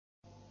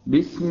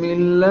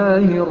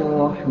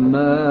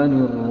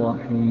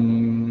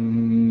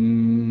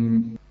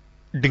Bismillahirrahmanirrahim.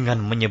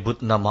 Dengan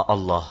menyebut nama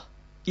Allah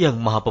yang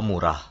Maha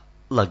Pemurah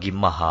lagi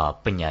Maha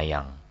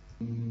Penyayang.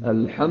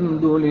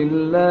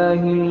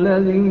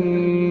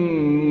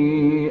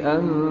 Alhamdulillahilladzi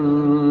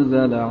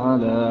anzala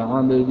ala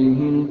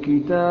 'abdihi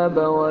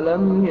al-kitaba wa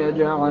lam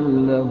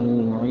yaj'al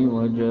lahu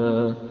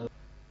 'iwaja.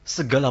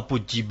 Segala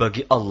puji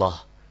bagi Allah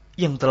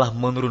yang telah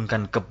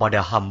menurunkan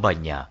kepada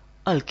hambanya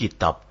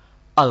Alkitab,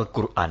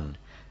 Al-Quran,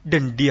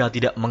 dan dia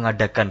tidak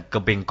mengadakan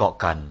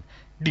kebengkokan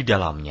di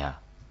dalamnya.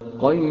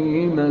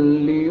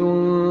 Qayyiman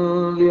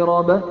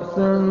liyunzira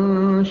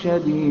ba'san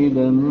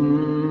shadidan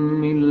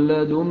min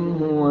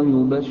ladunhu wa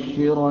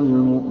yubashshiral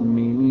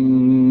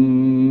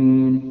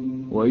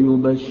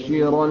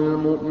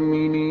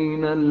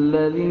mu'minin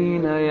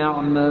alladhina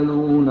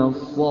ya'maluna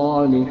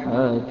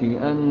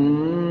as-salihati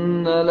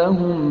anna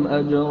lahum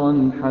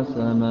ajran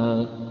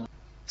hasana.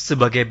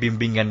 Sebagai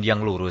bimbingan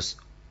yang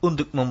lurus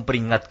untuk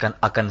memperingatkan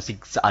akan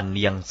siksaan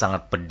yang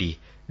sangat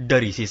pedih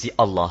dari sisi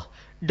Allah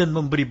dan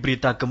memberi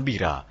berita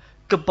gembira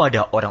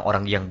kepada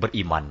orang-orang yang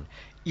beriman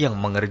yang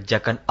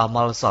mengerjakan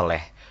amal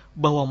saleh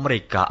bahwa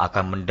mereka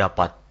akan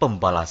mendapat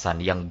pembalasan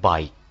yang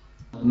baik.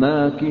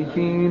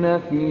 Makithina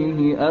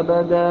fihi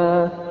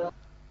abada.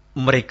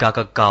 Mereka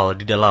kekal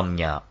di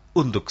dalamnya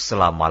untuk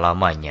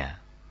selama-lamanya.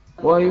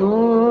 Wa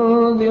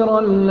yunzira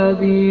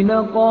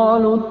alladhina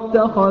qalu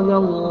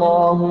ittakhadha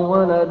Allahu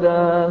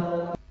walada.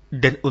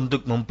 Dan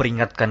untuk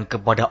memperingatkan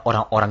kepada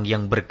orang-orang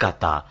yang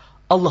berkata,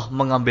 Allah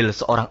mengambil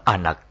seorang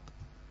anak.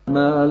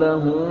 Ma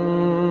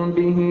lahum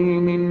bihi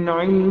min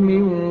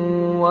 'ilmin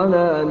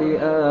wala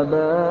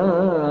li'abaihim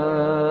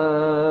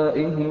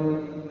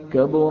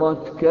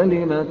kaburat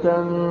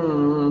kalimatan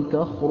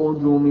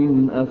takhruju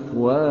min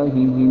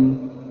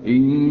afwahihim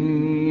in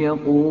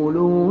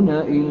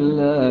yaquluna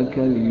illa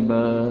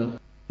kadhiba.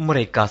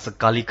 Mereka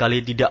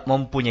sekali-kali tidak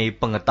mempunyai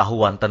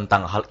pengetahuan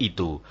tentang hal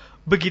itu.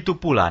 Begitu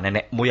pula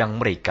nenek moyang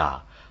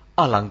mereka.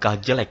 Alangkah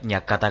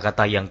jeleknya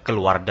kata-kata yang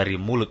keluar dari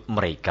mulut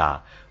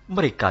mereka.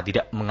 Mereka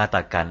tidak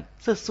mengatakan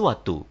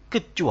sesuatu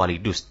kecuali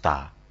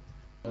dusta.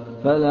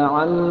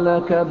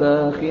 فَلَعَلَّكَ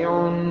بَاخِعٌ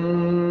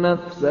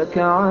نَفْسَكَ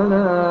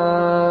عَلَىٰ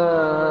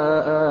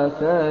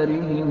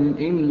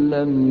آثَارِهِمْ إِن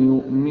لَّمْ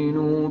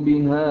يُؤْمِنُوا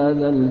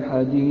بِهَٰذَا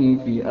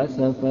الْحَدِيثِ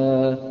أَسَفًا.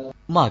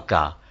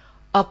 Maka,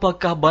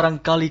 apakah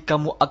barangkali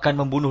kamu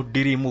akan membunuh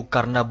dirimu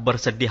karena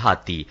bersedih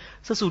hati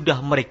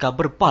sesudah mereka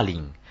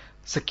berpaling,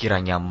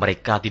 sekiranya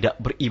mereka tidak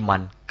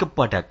beriman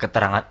kepada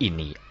keterangan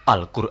ini,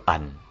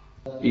 Al-Quran.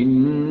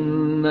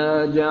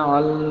 Inna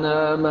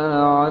ja'alna ma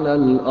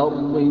 'alal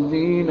ardi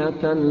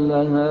zinatan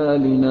laha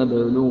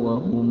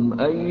linabluwahum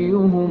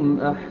ayyuhum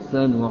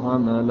ahsanu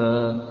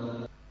 'amala.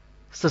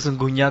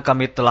 Sesungguhnya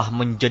kami telah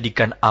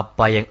menjadikan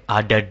apa yang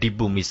ada di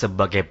bumi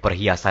sebagai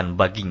perhiasan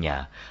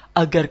baginya,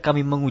 agar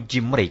kami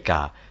menguji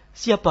mereka,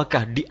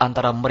 siapakah di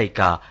antara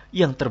mereka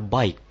yang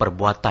terbaik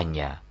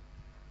perbuatannya.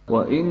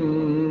 Wa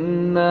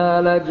inna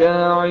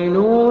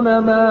laja'iluna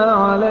ma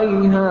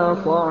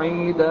 'alayha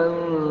sa'idan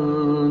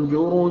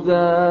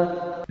juruza.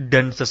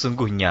 Dan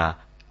sesungguhnya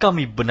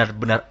kami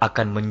benar-benar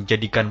akan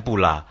menjadikan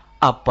pula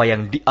apa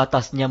yang di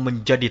atasnya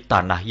menjadi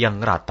tanah yang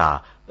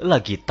rata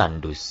lagi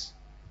tandus.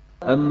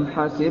 Am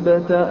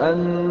hasibta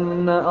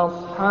anna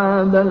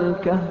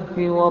ashabal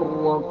kahfi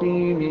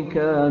war-raqim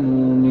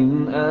kanu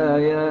min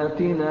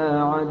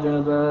ayatina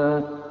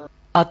 'ajaba.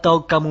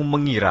 Atau kamu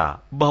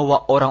mengira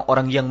bahwa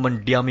orang-orang yang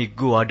mendiami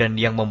gua dan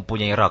yang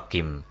mempunyai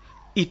rakim,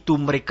 itu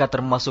mereka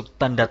termasuk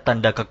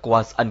tanda-tanda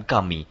kekuasaan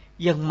kami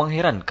yang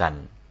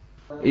mengherankan.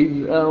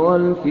 إِذْ أَوَى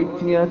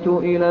الْفِتْيَةُ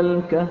إِلَى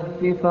الْكَهْفِ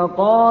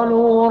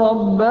فَقَالُوا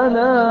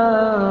رَبَّنَا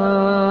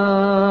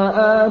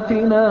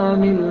آتِنَا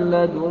مِن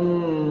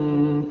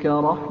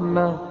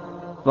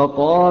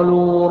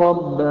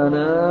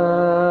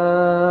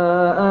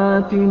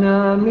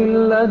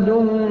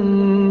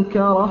لَّدُنكَ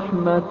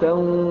رَحْمَةً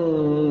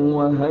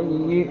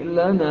وَهَيِّئْ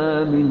لَنَا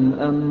مِنْ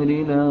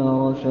أَمْرِنَا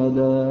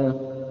رَشَدًا.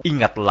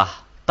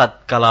 Ingatlah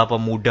tatkala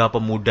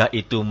pemuda-pemuda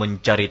itu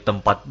mencari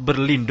tempat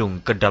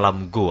berlindung ke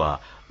dalam gua,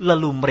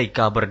 lalu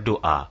mereka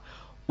berdoa,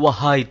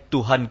 "Wahai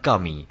Tuhan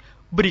kami,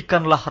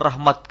 berikanlah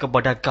rahmat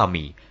kepada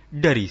kami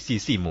dari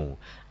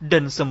sisimu,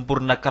 dan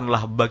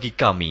sempurnakanlah bagi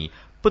kami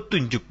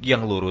petunjuk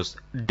yang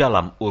lurus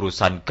dalam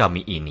urusan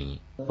kami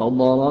ini."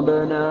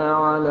 فَضَرَبْنَا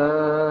عَلَىٰ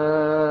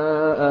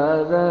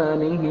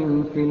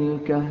آذَانِهِمْ فِي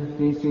الْكَهْفِ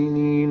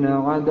سِنِينَ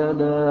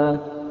عَدَدًا.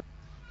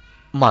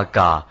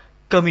 Maka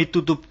kami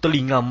tutup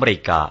telinga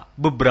mereka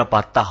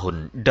beberapa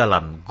tahun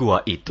dalam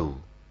gua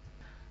itu.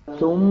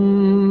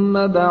 ثُمَّ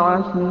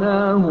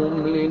بَعَثْنَاهُمْ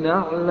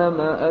لِنَعْلَمَ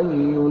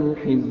أَيُّ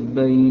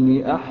الْحِزْبَيْنِ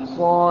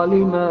أَحْصَىٰ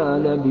لِمَا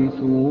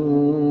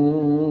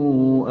لَبِثُوا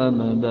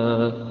أَمَدًا.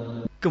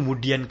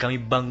 Kemudian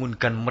kami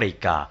bangunkan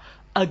mereka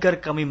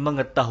agar kami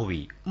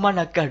mengetahui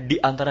manakah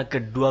di antara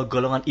kedua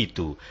golongan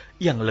itu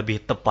yang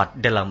lebih tepat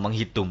dalam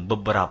menghitung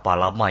beberapa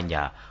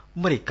lamanya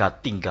mereka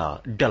tinggal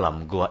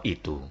dalam gua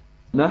itu.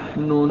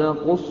 نحن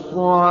نقص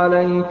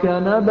عليك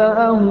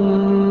نبأهم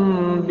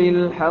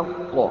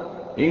بالحق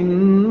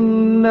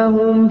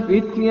إنهم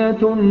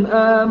فتية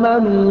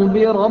آمنوا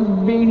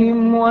بربهم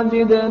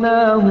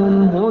وزدناهم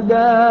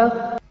هدى.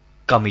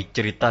 Kami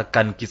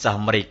ceritakan kisah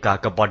mereka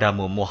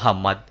kepadamu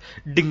Muhammad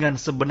dengan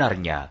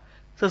sebenarnya.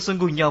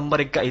 Sesungguhnya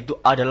mereka itu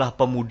adalah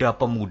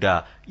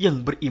pemuda-pemuda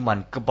yang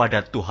beriman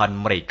kepada Tuhan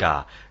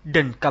mereka,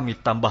 dan kami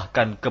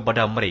tambahkan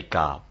kepada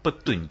mereka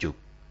petunjuk.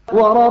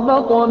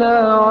 وَرَبَطْنَا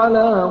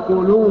عَلَى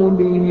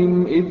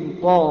قُلُوبِهِمْ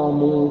إِذْ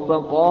قَامُوا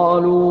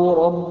فَقَالُوا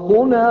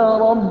رَبُّنَا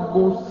رَبُّ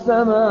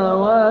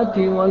السَّمَاوَاتِ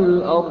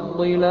وَالْأَرْضِ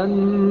لَن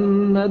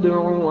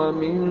نَّدْعُوَ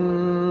مِن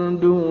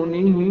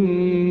دُونِهِ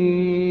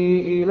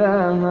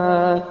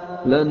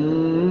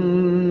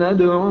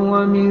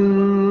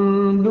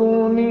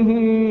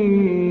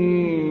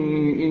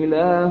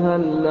إِلَٰهًا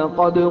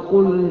لَّقَدْ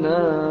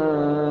قُلْنَا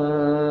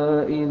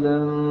إِذًا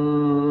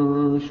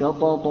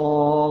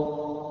شَطَطًا.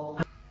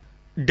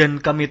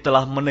 Dan kami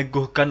telah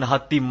meneguhkan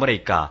hati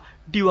mereka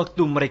di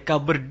waktu mereka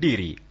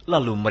berdiri,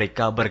 lalu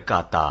mereka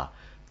berkata,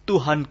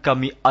 Tuhan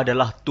kami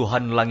adalah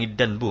Tuhan langit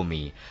dan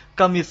bumi.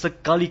 Kami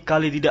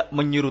sekali-kali tidak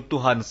menyeru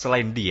Tuhan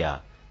selain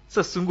Dia.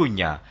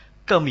 Sesungguhnya,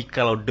 kami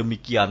kalau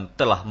demikian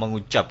telah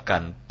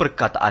mengucapkan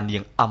perkataan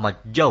yang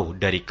amat jauh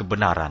dari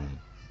kebenaran.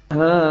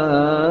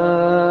 هَٰؤُلَاءِ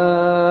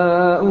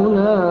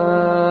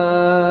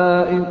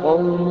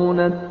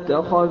قَوْمُنَا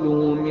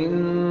اتَّخَذُوا مِن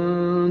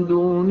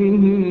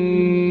دُونِهِ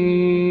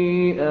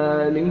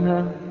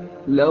آلِهَةً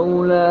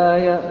لَّوْلَا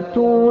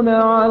يَأْتُونَ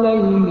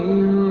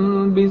عَلَيْهِم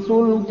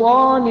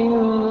بِسُلْطَانٍ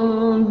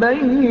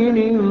بَيِّنٍ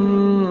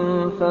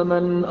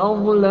فَمَنْ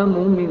أَظْلَمُ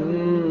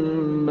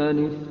مِمَّنِ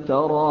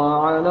افْتَرَىٰ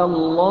عَلَى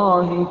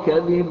اللَّهِ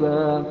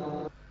كَذِبًا.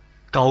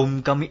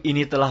 Kaum kami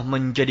ini telah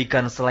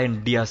menjadikan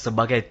selain Dia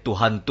sebagai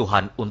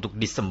Tuhan-Tuhan untuk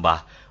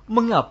disembah.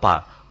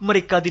 Mengapa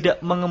mereka tidak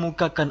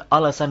mengemukakan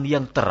alasan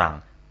yang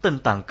terang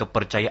tentang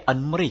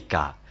kepercayaan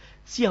mereka?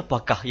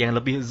 Siapakah yang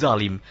lebih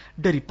zalim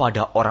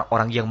daripada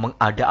orang-orang yang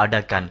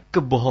mengada-adakan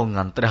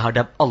kebohongan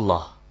terhadap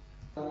Allah?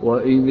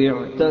 وَإِذِ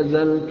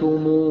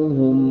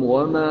اعْتَزَلْتُمُوهُمْ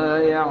وَمَا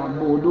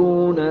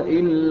يَعْبُدُونَ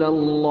إِلَّا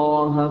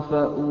اللَّهَ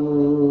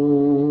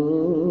فَأْوُوا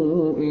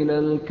إِلَى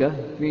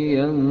الْكَهْفِ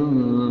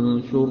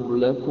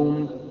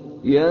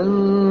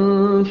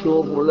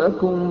يَنشُرْ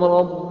لَكُمْ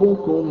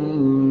رَبُّكُم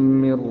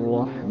مِّن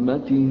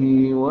رَّحْمَتِهِ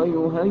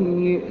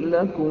وَيُهَيِّئْ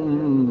لَكُم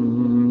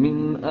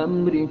مِّنْ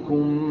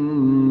أَمْرِكُم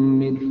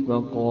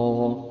مِّرْفَقًا.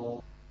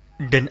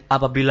 Dan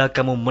apabila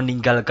kamu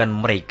meninggalkan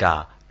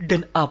mereka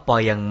dan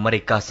apa yang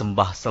mereka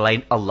sembah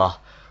selain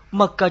Allah,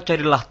 maka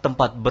carilah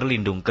tempat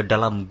berlindung ke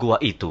dalam gua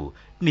itu.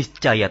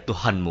 Niscaya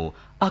Tuhanmu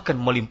akan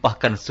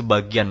melimpahkan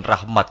sebagian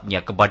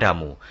rahmat-Nya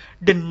kepadamu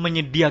dan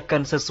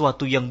menyediakan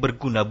sesuatu yang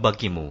berguna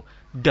bagimu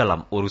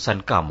dalam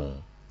urusan kamu.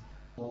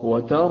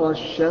 وَتَرَى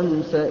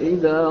الشَّمْسَ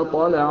إِذَا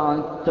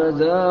طَلَعَت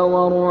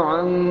تَّزَاوَرُ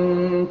عَن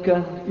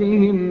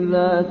كَهْفِهِمْ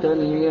ذَاتَ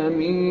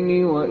الْيَمِينِ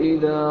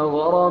وَإِذَا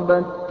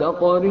غَرَبَت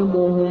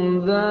تَّقْرِضُهُمْ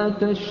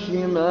ذَاتَ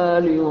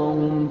الشِّمَالِ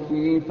وَهُمْ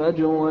فِي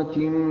فَجْوَةٍ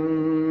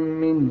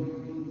مِّنْهُ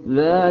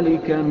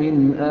ذَلِكَ مِنْ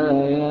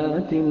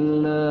آيَاتِ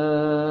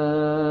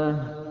اللَّهِ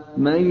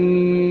مَن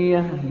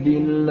يَهْدِ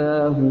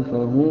اللَّهُ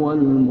فَهُوَ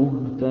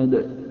الْمُهْتَدِ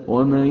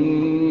وَمَن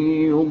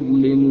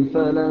يُضْلِلْ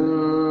فَلَن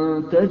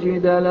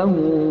تَجِدَ لَهُ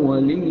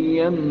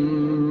وَلِيًّا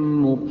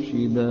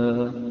مُّرْشِدًا.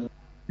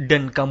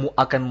 Dan kamu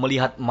akan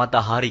melihat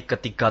matahari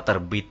ketika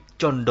terbit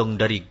condong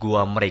dari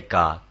gua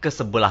mereka ke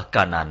sebelah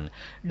kanan,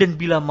 dan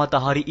bila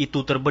matahari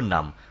itu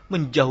terbenam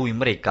menjauhi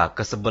mereka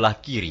ke sebelah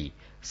kiri,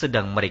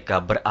 sedang mereka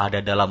berada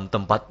dalam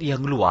tempat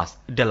yang luas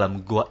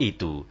dalam gua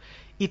itu.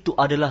 Itu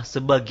adalah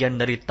sebagian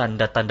dari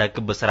tanda-tanda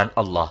kebesaran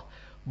Allah.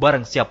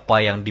 Barang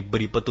siapa yang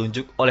diberi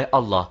petunjuk oleh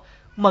Allah,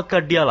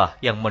 maka dialah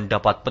yang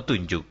mendapat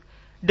petunjuk.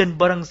 Dan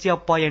barang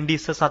siapa yang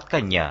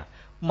disesatkannya,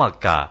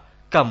 maka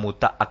kamu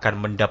tak akan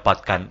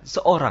mendapatkan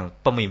seorang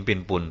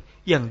pemimpin pun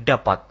yang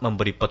dapat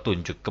memberi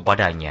petunjuk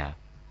kepadanya.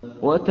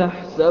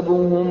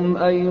 وَتَحْسَبُهُمْ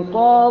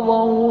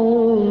أَيْقَاظًا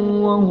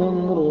وَهُمْ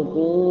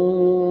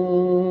رُقُودٌ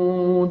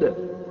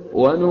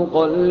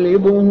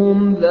وَنُقَلِّبُهُمْ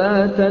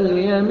ذَاتَ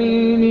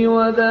الْيَمِينِ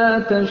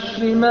وَذَاتَ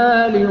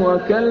الشِّمَالِ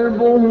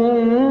وَكَلْبُهُم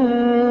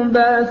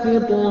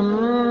بَاسِطٌ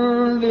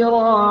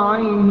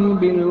ذِرَاعَيْهِ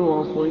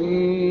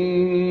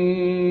بِالْوَصِيدِ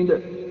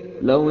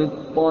لَوِ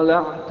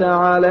اطَّلَعْتَ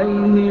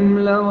عَلَيْهِمْ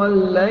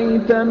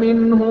لَوَلَّيْتَ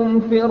مِنْهُمْ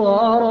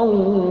فِرَارًا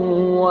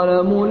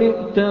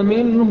وَلَمُلِئْتَ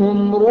مِنْهُمْ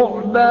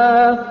رُعْبًا.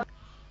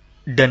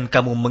 Dan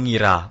kamu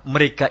mengira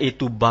mereka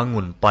itu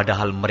bangun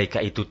padahal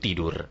mereka itu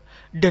tidur.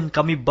 Dan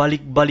kami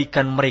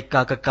balik-balikan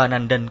mereka ke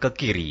kanan dan ke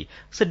kiri,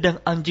 sedang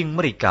anjing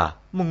mereka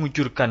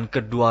mengucurkan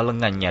kedua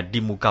lengannya di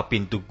muka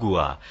pintu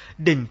gua.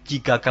 Dan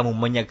jika kamu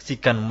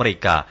menyaksikan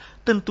mereka,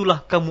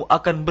 tentulah kamu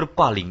akan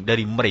berpaling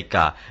dari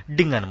mereka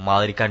dengan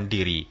melarikan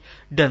diri.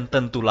 Dan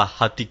tentulah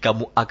hati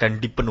kamu akan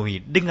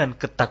dipenuhi dengan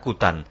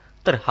ketakutan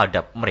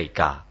terhadap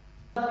mereka.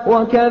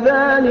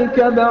 وَكَذَلِكَ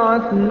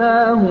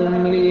بَعَثْنَاهُمْ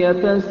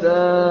لِيَتَسَاءَلُوا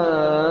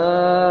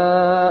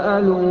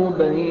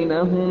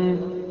بَيْنَهُمْ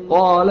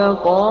قَالَ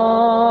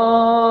قَائِلٌ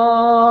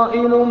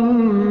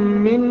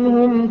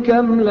مِّنْهُمْ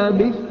كَمْ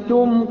لَبِثْتُمْ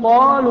لبثتم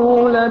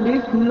قالوا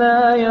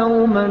لبثنا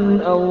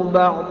يوما أو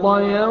بعض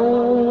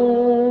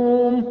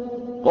يوم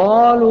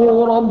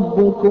قالوا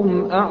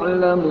ربكم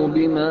أعلم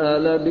بما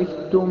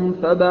لبثتم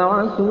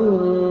فابعثوا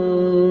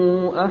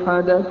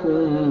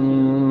أحدكم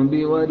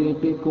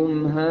بورقكم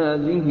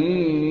هذه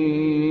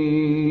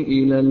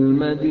إلى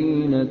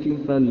المدينة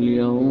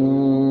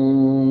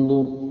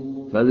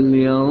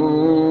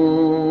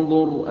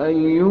فلينظر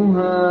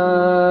أيها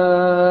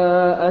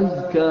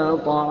أزكى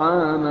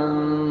طعاما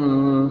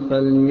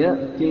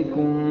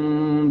فليأتكم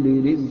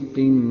برزق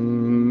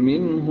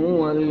منه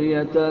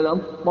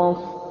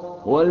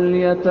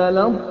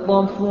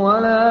وليتلطف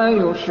ولا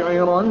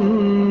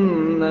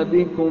يشعرن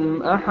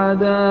بكم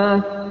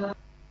أحدا.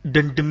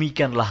 Dan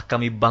demikianlah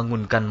kami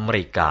bangunkan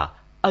mereka,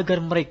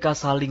 agar mereka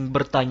saling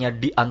bertanya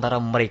di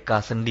antara mereka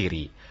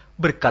sendiri.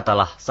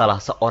 Berkatalah salah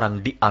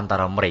seorang di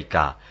antara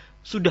mereka,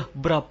 "Sudah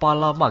berapa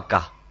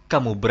lamakah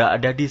kamu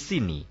berada di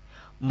sini?"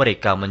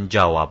 Mereka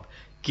menjawab,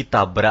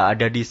 "Kita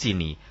berada di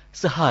sini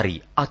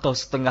sehari atau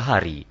setengah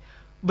hari."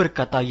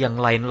 Berkata yang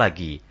lain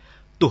lagi,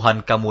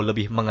 "Tuhan kamu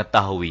lebih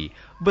mengetahui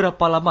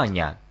berapa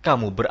lamanya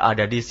kamu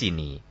berada di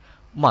sini.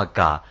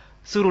 Maka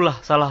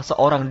suruhlah salah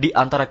seorang di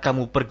antara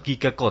kamu pergi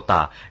ke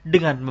kota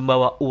dengan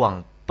membawa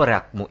uang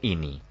perakmu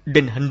ini.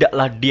 Dan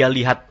hendaklah dia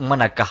lihat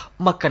manakah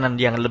makanan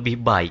yang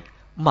lebih baik.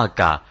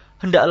 Maka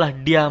hendaklah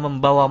dia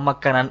membawa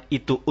makanan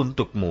itu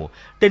untukmu.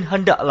 Dan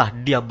hendaklah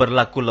dia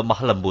berlaku lemah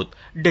lembut.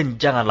 Dan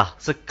janganlah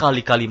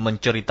sekali-kali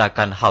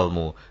menceritakan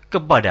halmu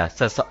kepada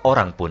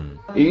seseorang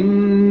pun.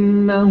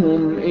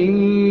 Innahum in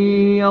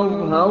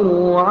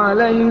yadhharu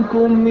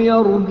alaykum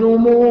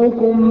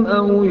yarjumukum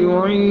aw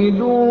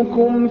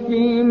yu'idukum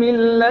fi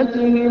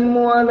millatihim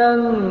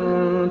walan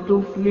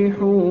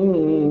tuflihu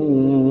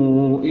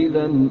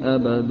idzan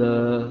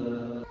abada.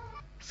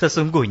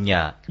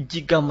 Sesungguhnya,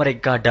 jika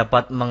mereka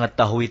dapat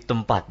mengetahui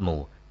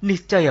tempatmu,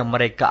 niscaya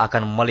mereka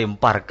akan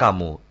melempar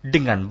kamu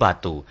dengan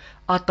batu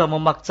atau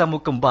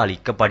memaksamu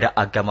kembali kepada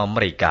agama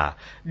mereka.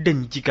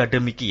 Dan jika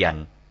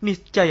demikian,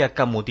 niscaya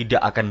kamu tidak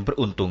akan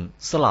beruntung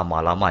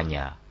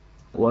selama-lamanya.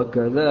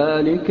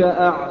 وَكَذَلِكَ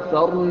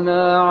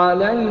أَعْثَرْنَا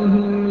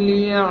عَلَيْهِمْ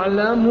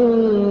لِيَعْلَمُوا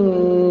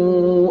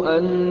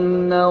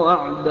أَنَّ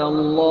وَعْدَ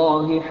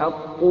اللَّهِ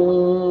حَقٌّ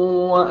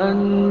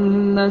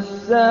وَأَنَّ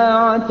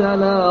السَّاعَةَ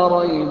لَا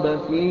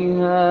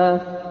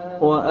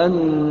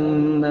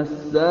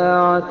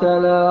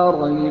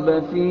رَيْبَ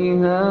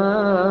فِيهَا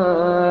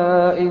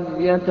إِذْ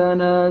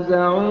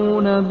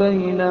يَتَنَازَعُونَ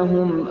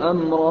بَيْنَهُمْ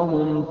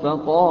أَمْرَهُمْ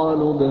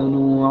فَقَالُوا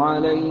ابْنُوا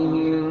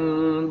عَلَيْهِمْ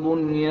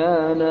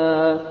بُنْيَانًا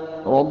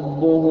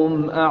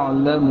رَبُّهُمْ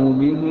أَعْلَمُ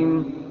بِهِمْ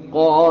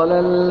قَالَ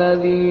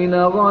الَّذِينَ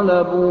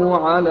غَلَبُوا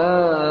عَلَى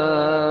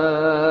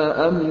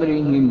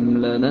أَمْرِهِمْ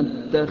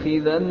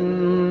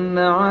لَنَتَّخِذَنَّ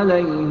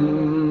عَلَيْهِمْ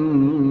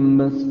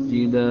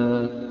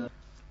مَسْجِدًا.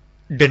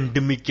 Dan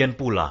demikian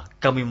pula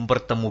kami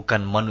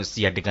mempertemukan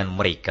manusia dengan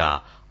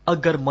mereka,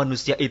 agar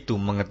manusia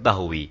itu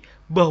mengetahui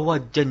bahwa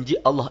janji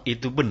Allah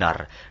itu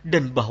benar,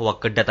 dan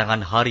bahwa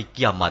kedatangan hari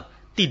kiamat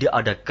tidak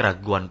ada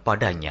keraguan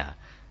padanya.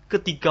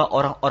 Ketika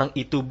orang-orang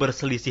itu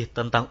berselisih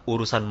tentang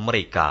urusan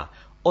mereka,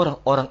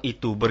 orang-orang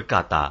itu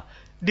berkata,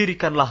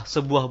 "Dirikanlah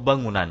sebuah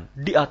bangunan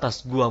di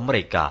atas gua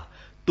mereka.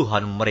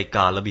 Tuhan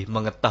mereka lebih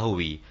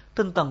mengetahui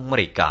tentang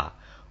mereka."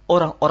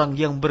 Orang-orang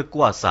yang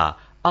berkuasa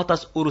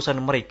atas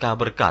urusan mereka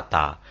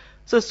berkata,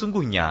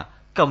 "Sesungguhnya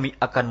kami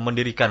akan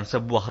mendirikan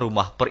sebuah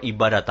rumah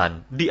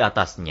peribadatan di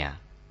atasnya."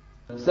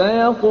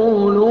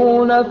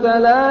 سيقولون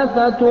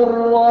ثلاثة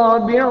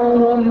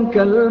رابعهم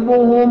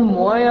كلبهم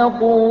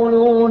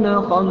ويقولون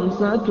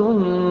خمسة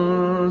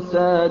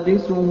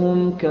سادسهم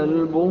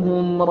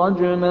كلبهم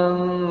رجما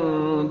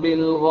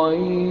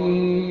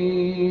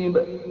بالغيب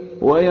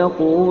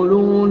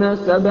ويقولون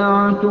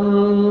سبعة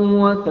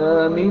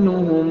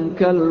وثامنهم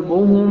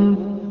كلبهم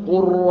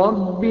قل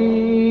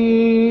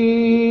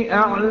ربي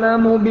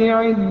أعلم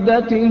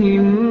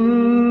بعدتهم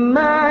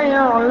ما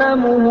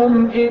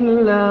يعلمهم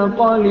إلا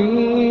قليل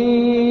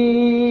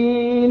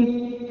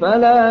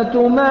فلا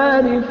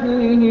تمار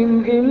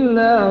فيهم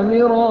إلا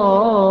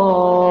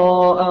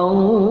مراء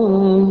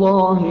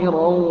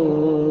ظاهرا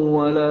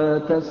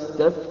ولا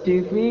تستفت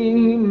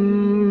فيهم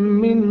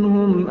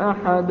منهم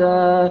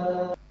أحدا.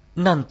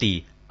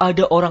 Nanti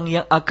ada orang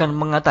yang akan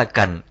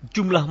mengatakan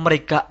jumlah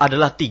mereka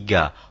adalah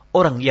 3,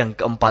 orang yang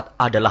keempat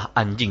adalah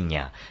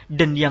anjingnya,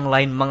 dan yang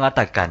lain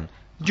mengatakan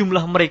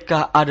jumlah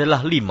mereka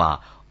adalah 5,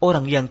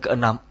 orang yang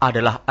keenam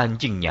adalah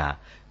anjingnya,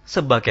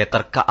 sebagai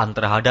terkaan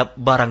terhadap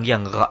barang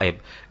yang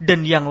gaib.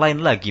 Dan yang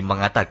lain lagi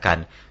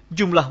mengatakan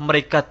jumlah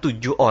mereka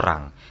 7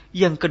 orang,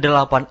 yang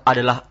ke-8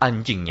 adalah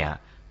anjingnya.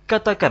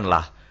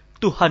 Katakanlah,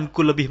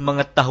 Tuhanku lebih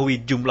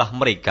mengetahui jumlah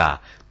mereka,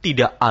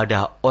 tidak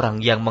ada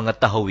orang yang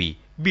mengetahui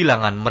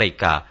bilangan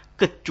mereka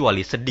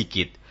kecuali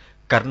sedikit.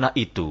 Karena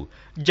itu,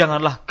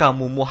 janganlah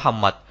kamu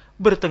Muhammad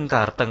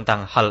bertengkar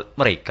tentang hal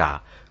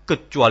mereka,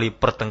 kecuali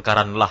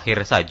pertengkaran lahir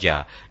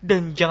saja,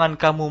 dan jangan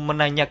kamu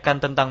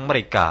menanyakan tentang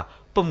mereka,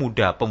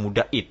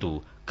 pemuda-pemuda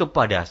itu,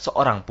 kepada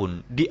seorang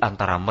pun di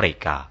antara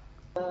mereka.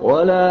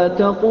 ولا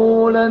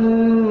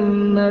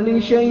تقولن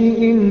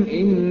لشيء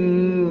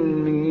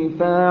إني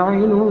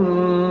فاعل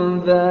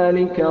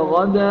ذلك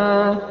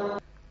غدا.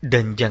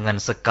 Dan jangan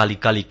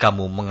sekali-kali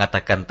kamu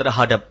mengatakan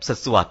terhadap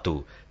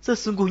sesuatu,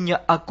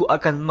 sesungguhnya aku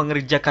akan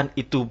mengerjakan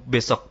itu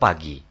besok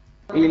pagi.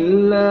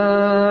 إلا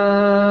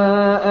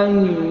أن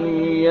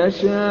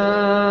يشاء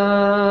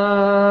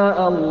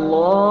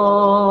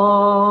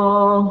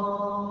الله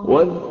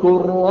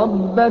واذكر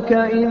ربك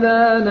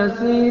إذا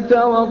نسيت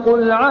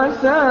وقل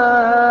عسى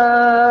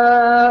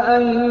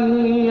أن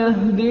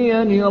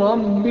يهديني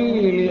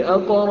ربي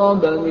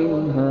لأقرب من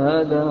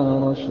هذا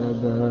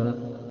رشدا.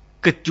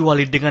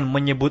 Kecuali dengan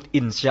menyebut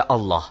insya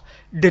Allah,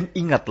 dan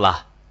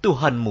ingatlah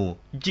Tuhanmu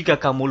jika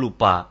kamu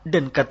lupa,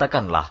 dan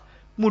katakanlah,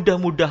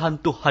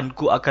 mudah-mudahan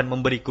Tuhanku akan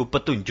memberiku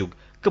petunjuk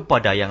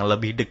kepada yang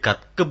lebih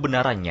dekat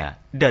kebenarannya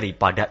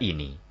daripada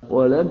ini.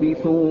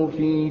 وَلَبِثُوا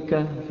فِي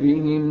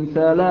كَهْفِهِمْ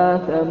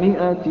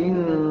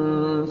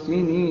 300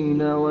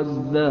 سِنِينَ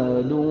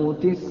وَازْدَادُوا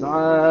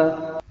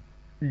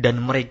 9.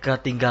 Dan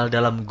mereka tinggal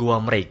dalam gua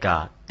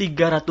mereka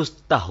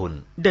 300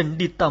 tahun, dan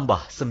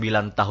ditambah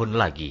 9 tahun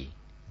lagi.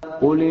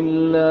 قُلِ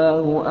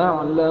اللَّهُ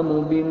أَعْلَمُ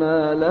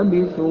بِمَا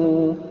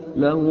لَبِثُوا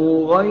لَهُ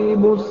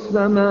غَيْبُ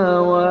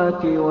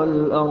السَّمَاوَاتِ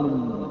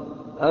وَالْأَرْضِ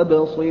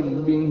أَبْصِرْ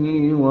بِهِ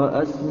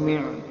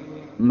وَأَسْمِعْ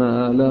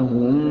مَا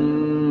لَهُم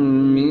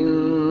مِّن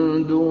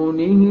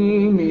دُونِهِ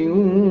مِن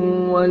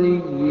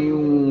وَلِيٍّ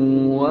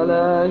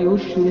وَلَا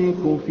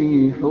يُشْرِكُ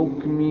فِي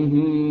حُكْمِهِ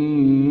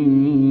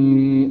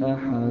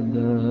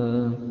أَحَدًا.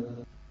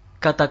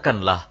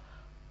 Katakanlah,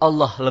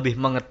 Allah lebih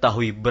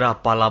mengetahui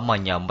berapa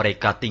lamanya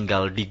mereka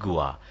tinggal di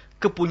gua.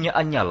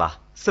 Kepunyaannya lah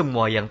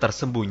semua yang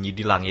tersembunyi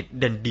di langit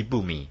dan di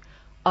bumi.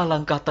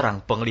 Alangkah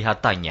terang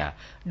penglihatannya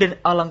dan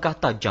alangkah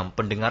tajam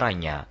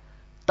pendengarannya.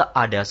 Tak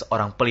ada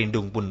seorang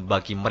pelindung pun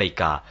bagi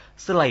mereka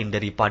selain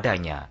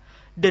daripadanya.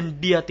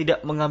 Dan dia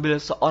tidak mengambil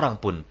seorang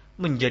pun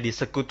menjadi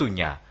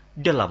sekutunya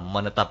dalam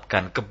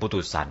menetapkan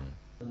keputusan.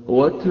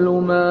 وَاتْلُ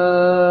مَا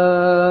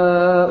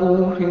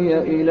أُوحِيَ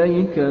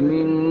إِلَيْكَ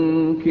مِنْ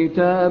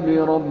كِتَابِ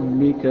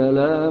رَبِّكَ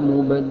لَا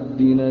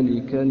مُبَدِّلَ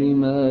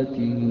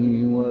لِكَلِمَاتِهِ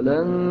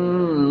وَلَنْ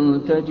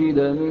تَجِدَ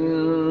مِنْ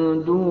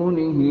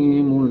دُونِهِ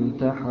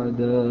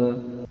مُلْتَحَدًا.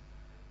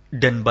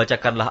 Dan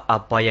bacakanlah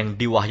apa yang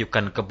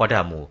diwahyukan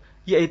kepadamu,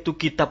 yaitu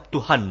kitab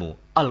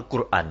Tuhanmu,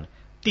 Al-Quran.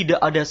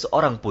 Tidak ada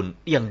seorang pun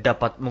yang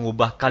dapat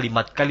mengubah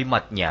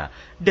kalimat-kalimatnya,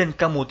 dan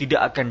kamu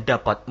tidak akan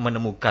dapat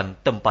menemukan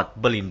tempat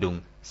berlindung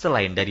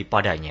selain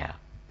daripadanya.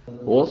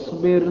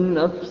 واصبر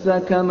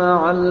نفسك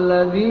مع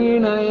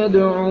الذين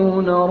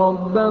يدعون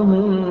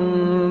ربهم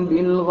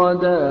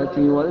بالغداة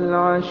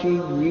والعشي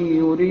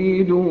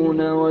يريدون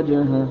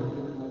وجهه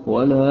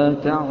ولا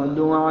تعد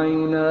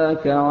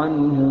عيناك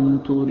عنهم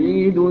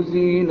تريد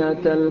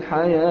زينة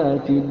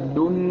الحياة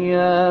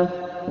الدنيا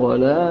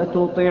ولا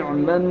تطع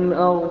من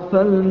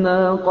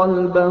أغفلنا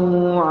قلبه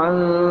عن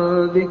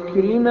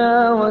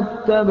ذكرنا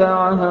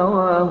واتبع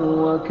هواه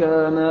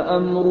وكان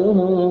أمره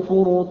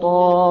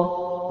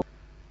فرطا.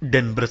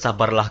 Dan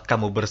bersabarlah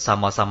kamu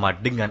bersama-sama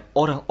dengan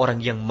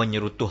orang-orang yang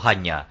menyeru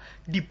Tuhannya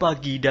di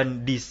pagi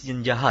dan di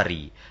senja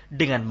hari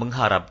dengan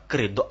mengharap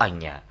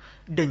keridhoannya.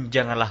 Dan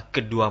janganlah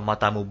kedua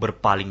matamu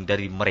berpaling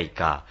dari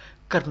mereka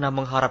karena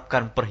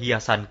mengharapkan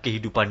perhiasan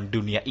kehidupan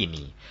dunia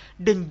ini.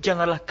 Dan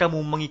janganlah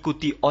kamu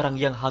mengikuti orang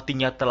yang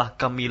hatinya telah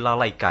kami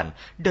lalaikan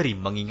dari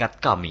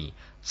mengingat kami,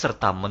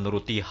 serta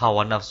menuruti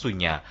hawa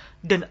nafsunya,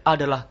 dan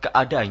adalah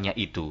keadaannya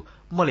itu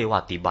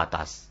melewati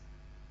batas.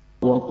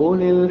 وَقُلِ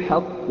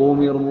الْحَقُّ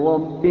مِنْ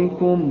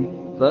رَبِّكُمْ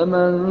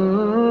فَمَنْ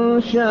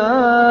شَاءَ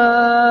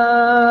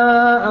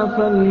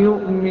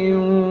فَلْيُؤْمِنْ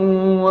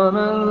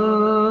وَمَنْ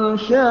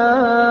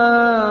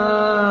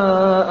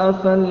شَاءَ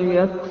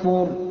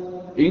فَلْيَكْفُرْ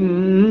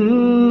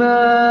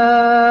إِنَّا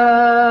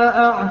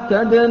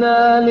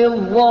أَعْتَدْنَا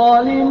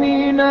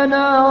لِلظَّالِمِينَ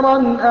نَارًا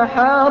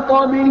أَحَاطَ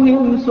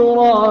بِهِمْ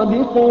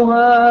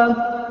سُرَادِقُهَا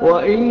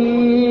وَإِنْ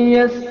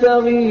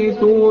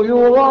يَسْتَغِيثُوا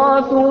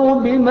يُغَاثُوا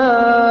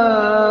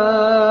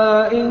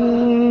بِمَاءٍ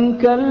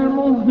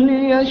كَالْمُهْلِ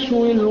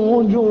يَشْوِي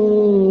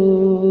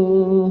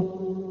الْوُجُوهَ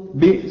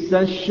بِئْسَ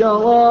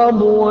الشَّرَابُ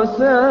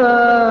وَسَاءَتْ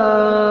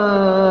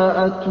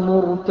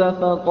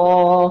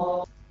مُرْتَفَقًا.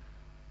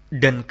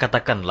 Dan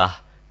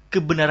katakanlah,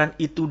 kebenaran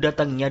itu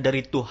datangnya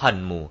dari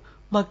Tuhanmu,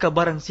 maka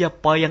barang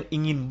siapa yang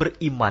ingin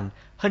beriman,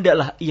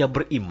 hendaklah ia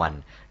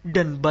beriman,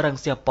 dan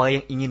barang siapa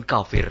yang ingin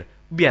kafir,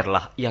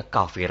 biarlah ia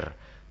kafir.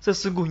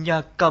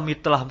 Sesungguhnya kami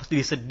telah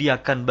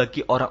disediakan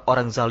bagi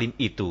orang-orang zalim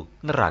itu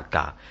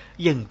neraka,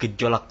 yang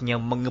gejolaknya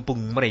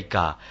mengepung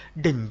mereka,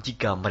 dan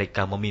jika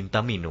mereka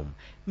meminta minum,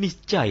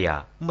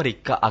 niscaya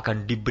mereka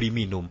akan diberi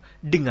minum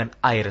dengan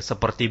air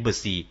seperti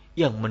besi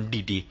yang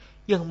mendidih,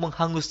 yang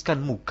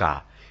menghanguskan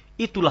muka.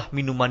 Itulah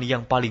minuman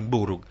yang paling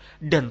buruk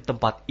dan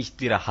tempat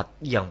istirahat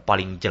yang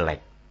paling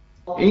jelek.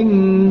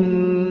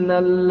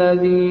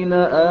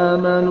 Innalladzina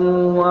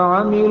amanu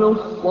wa 'amilus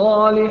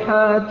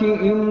solihati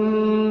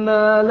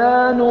inna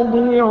la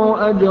nudhi'u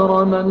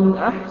ajra man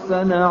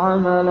ahsana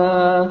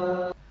 'amala.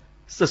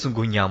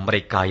 Sesungguhnya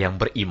mereka yang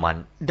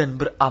beriman dan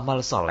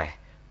beramal soleh,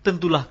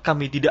 tentulah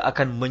kami tidak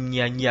akan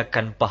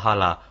menyia-nyiakan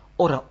pahala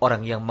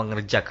orang-orang yang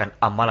mengerjakan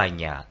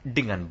amalannya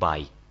dengan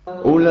baik.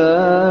 أولئك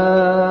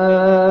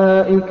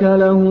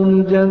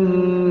لهم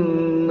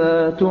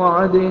جنات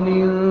عدن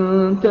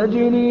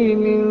تجري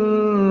من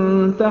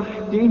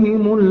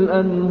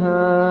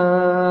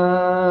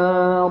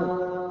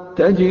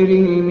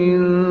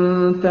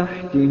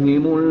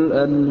تحتهم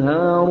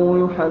الأنهار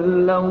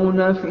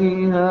يحلون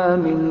فيها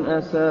من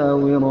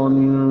أساور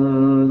من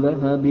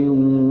ذهب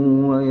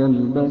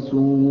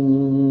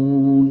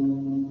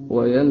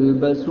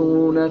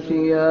ويلبسون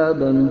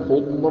ثيابا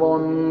خضرا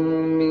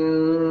من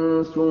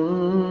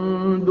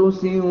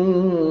سندس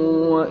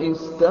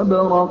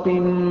واستبرق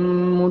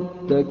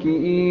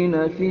متكئين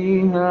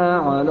فيها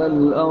على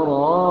الأرائك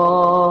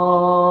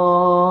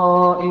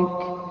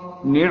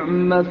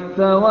نعم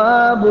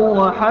الثواب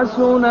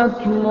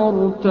وحسنت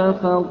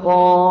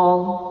مرتفقا.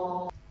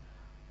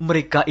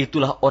 Mereka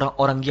itulah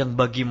orang-orang yang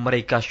bagi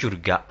mereka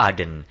surga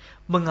Aden,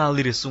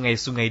 mengalir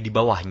sungai-sungai di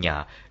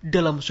bawahnya.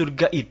 Dalam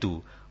surga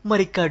itu,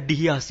 mereka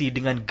dihiasi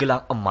dengan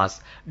gelang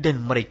emas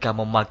dan mereka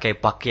memakai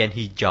pakaian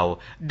hijau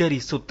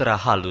dari sutra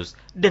halus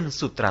dan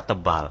sutra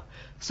tebal.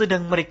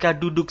 Sedang mereka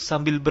duduk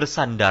sambil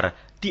bersandar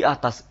di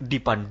atas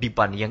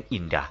dipan-dipan yang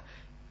indah.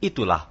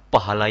 Itulah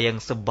pahala yang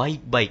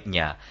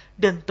sebaik-baiknya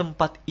dan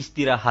tempat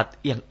istirahat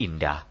yang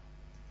indah.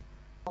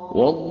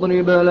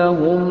 واضرب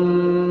لهم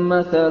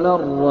مثل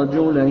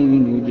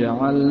الرجلين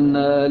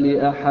جعلنا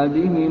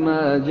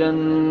لأحدهما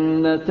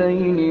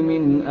جنتين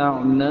من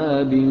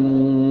أعناب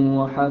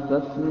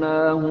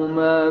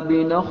وحففناهما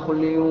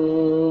بنخل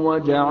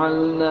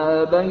وجعلنا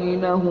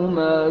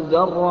بينهما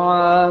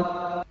زرعا.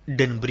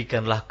 Dan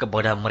berikanlah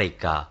kepada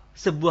mereka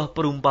sebuah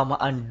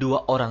perumpamaan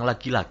dua orang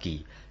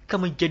laki-laki.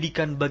 Kami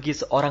jadikan bagi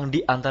seorang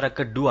di antara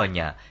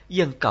keduanya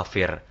yang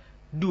kafir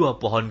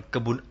dua pohon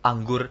kebun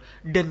anggur,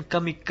 dan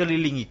kami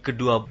kelilingi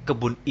kedua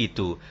kebun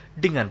itu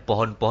dengan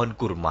pohon-pohon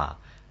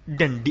kurma.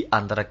 Dan di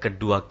antara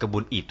kedua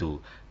kebun itu,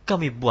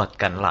 kami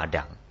buatkan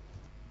ladang.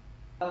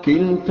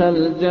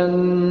 Kiltal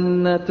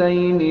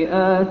jannataini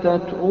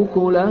atat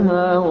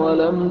ukulaha wa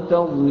lam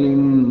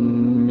tadlim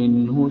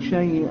minhu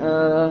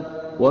syai'a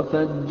wa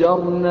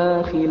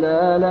fajjarna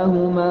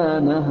khilalahuma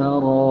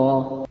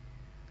nahara.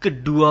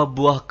 Kedua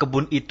buah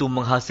kebun itu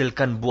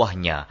menghasilkan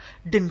buahnya,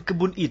 dan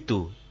kebun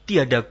itu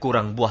tiada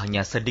kurang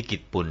buahnya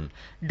sedikit pun,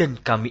 dan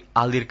kami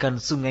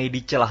alirkan sungai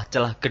di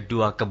celah-celah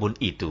kedua kebun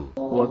itu.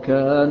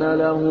 وَكَانَ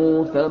لَهُ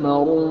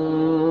ثَمَرٌ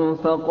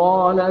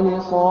فَقَالَ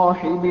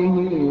لِصَاحِبِهِ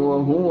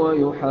وَهُوَ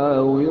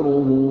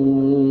يُحَاوِرُهُ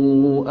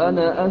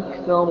أَنَا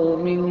أَكْثَرُ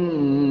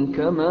مِنكَ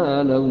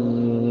مَالًا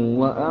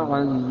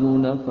وَأَعَزُّ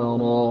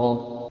نَفَرًا.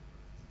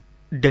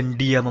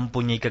 Dan dia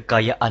mempunyai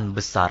kekayaan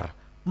besar,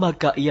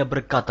 maka ia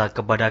berkata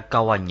kepada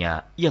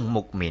kawannya yang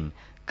mukmin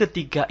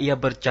ketika ia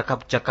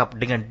bercakap-cakap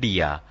dengan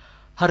dia,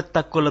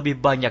 hartaku lebih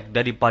banyak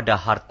daripada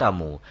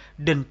hartamu,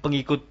 dan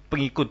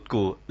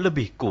pengikut-pengikutku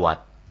lebih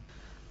kuat.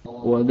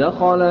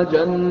 وَدَخَلَ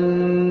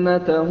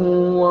جَنَّتَهُ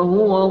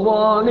وَهُوَ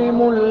ظَالِمٌ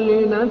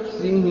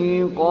لِنَفْسِهِ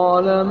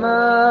قَالَ مَا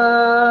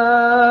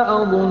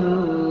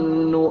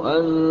أَظُنُّ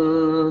أَن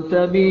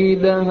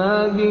تَبِيدَ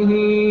هَٰذِهِ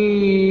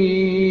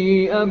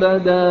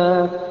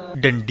أَبَدًا.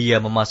 Dan dia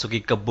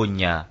memasuki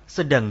kebunnya,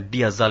 sedang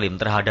dia zalim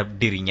terhadap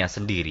dirinya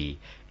sendiri.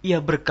 Ia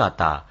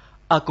berkata,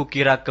 aku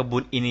kira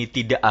kebun ini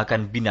tidak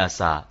akan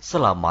binasa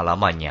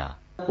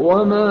selama-lamanya.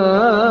 وَمَا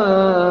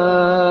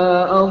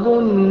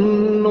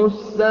أَظُنُّ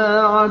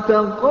السَّاعَةَ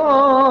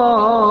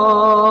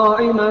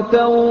قَائِمَةً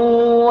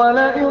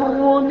وَلَئِن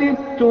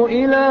رُّدِدتُّ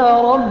إِلَىٰ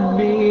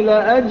رَبِّي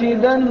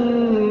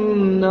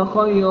لَأَجِدَنَّ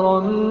خَيْرًا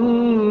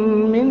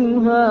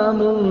مِّنْهَا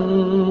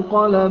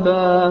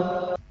مُنقَلَبًا.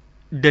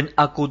 Dan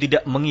aku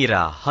tidak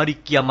mengira hari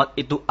kiamat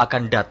itu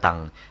akan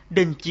datang.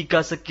 Dan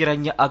jika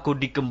sekiranya aku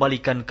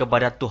dikembalikan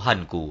kepada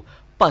Tuhanku,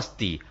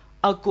 pasti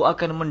aku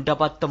akan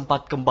mendapat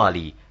tempat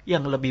kembali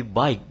yang lebih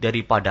baik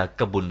daripada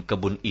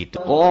kebun-kebun itu.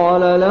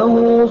 Qala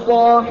lahu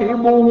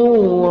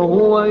sahibuhu wa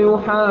huwa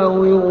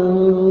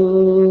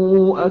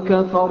yuhawiruhu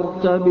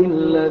akafarta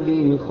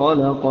billadhi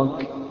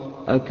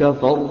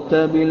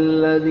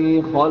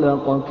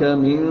khalaqaka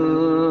min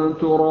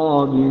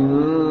turabin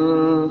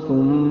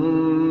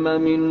thumma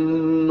min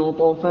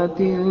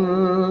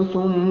nutfatin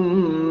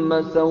thumma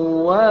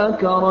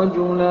sawwaka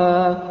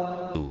rajula.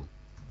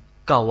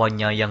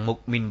 Kawannya yang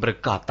mukmin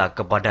berkata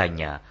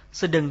kepadanya,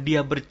 sedang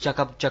dia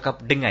bercakap-cakap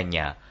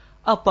dengannya,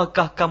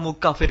 apakah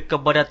kamu kafir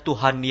kepada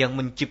Tuhan yang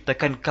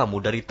menciptakan kamu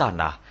dari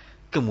tanah,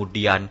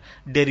 kemudian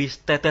dari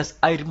setetes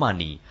air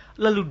mani,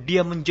 lalu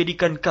dia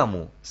menjadikan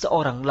kamu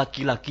seorang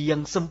laki-laki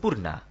yang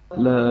sempurna?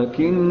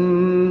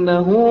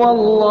 Lakinnahu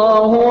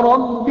Allahu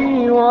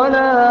Rabbi wa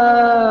la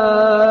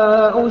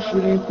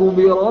usyriku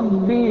bi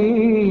Rabbi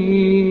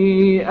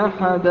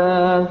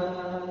ahada.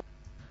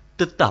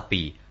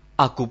 Tetapi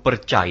aku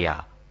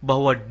percaya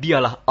bahwa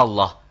dialah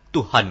Allah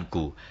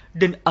Tuhanku,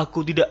 dan aku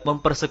tidak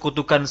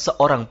mempersekutukan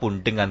seorang pun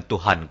dengan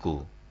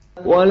Tuhanku.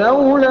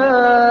 Walaula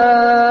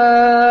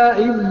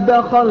idh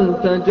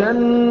dakhalta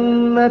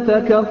jannataka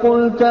جنتك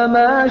قلت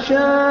ما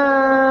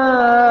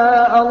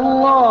شاء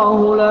الله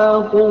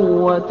لا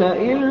قوة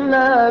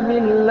إلا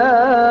بالله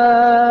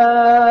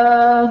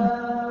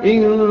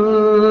إن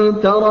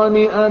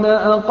ترني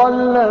أنا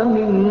أقل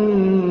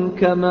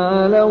منك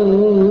مالا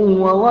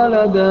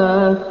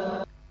وولدا.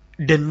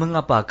 Dan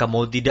mengapa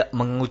kamu tidak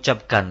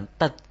mengucapkan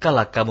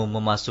tatkala kamu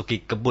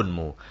memasuki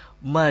kebunmu,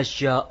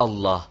 Masya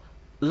Allah,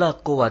 la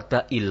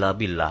quwata illa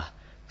billah.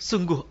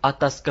 Sungguh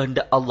atas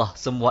kehendak Allah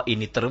semua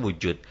ini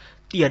terwujud.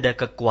 Tiada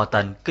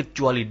kekuatan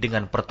kecuali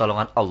dengan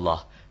pertolongan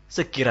Allah.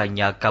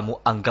 Sekiranya kamu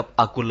anggap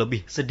aku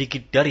lebih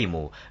sedikit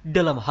darimu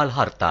dalam hal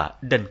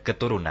harta dan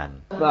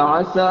keturunan.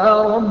 فعسى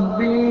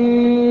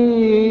ربي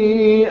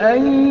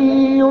أن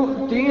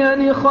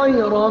يؤتيني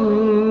خيرا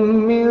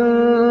من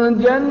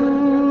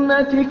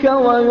جنتك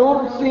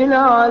ويرسل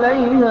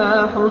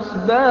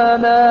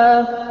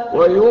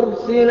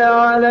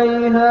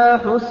عليها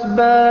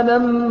حسبانا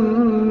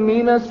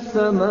من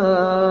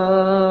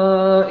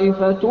السماء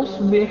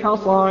فتصبح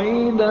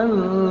صعيدا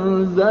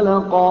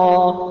زلقا.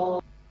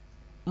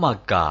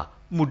 Maka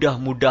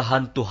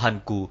mudah-mudahan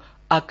Tuhanku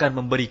akan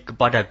memberi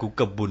kepadaku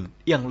kebun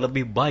yang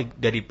lebih baik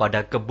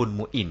daripada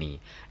kebunmu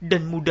ini,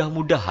 dan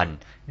mudah-mudahan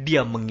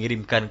Dia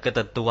mengirimkan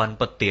ketentuan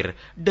petir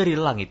dari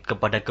langit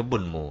kepada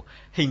kebunmu,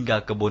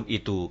 hingga kebun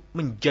itu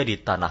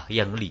menjadi tanah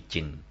yang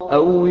licin.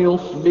 أو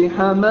يصبح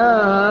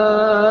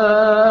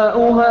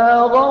ماؤها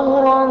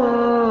غورا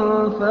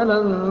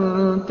فلن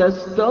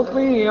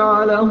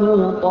تستطيع له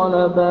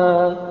طلبا.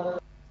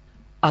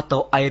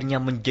 Atau airnya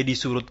menjadi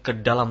surut ke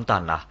dalam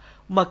tanah,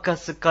 maka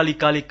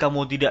sekali-kali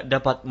kamu tidak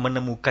dapat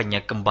menemukannya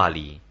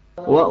kembali.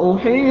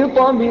 وأحيط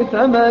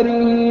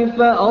بثمره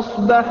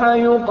فأصبح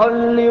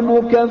يقلب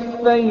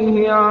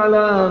كفيه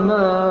على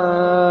ما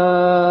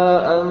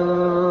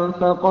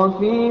أنفق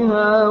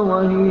فيها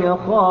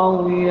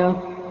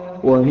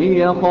وهي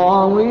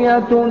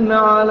خاوية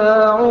على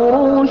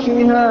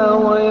عروشها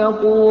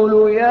ويقول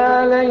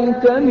يا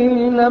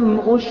ليتني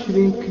لم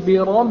أشرك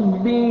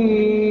بربي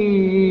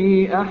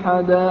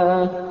أحدا.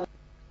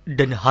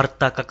 Dan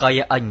harta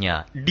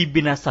kekayaannya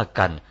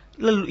dibinasakan,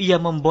 lalu ia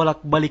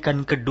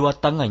membolak-balikan kedua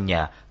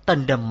tangannya,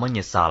 tanda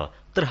menyesal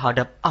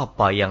terhadap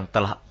apa yang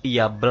telah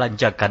ia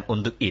belanjakan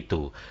untuk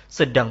itu.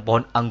 Sedang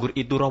pohon anggur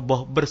itu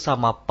roboh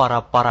bersama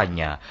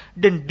para-paranya,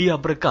 dan dia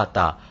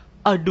berkata,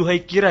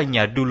 aduhai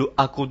kiranya dulu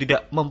aku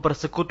tidak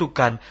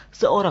mempersekutukan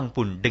seorang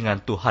pun dengan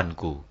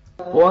Tuhanku.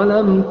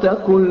 وَلَمْ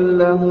تَكُنْ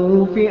لَهُ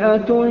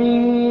فِئَةٌ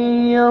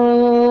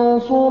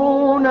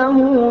يَنْصُرُونَهُ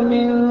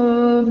مِنْ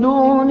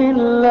دُونِ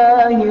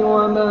اللَّهِ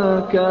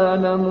وَمَا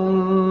كَانَ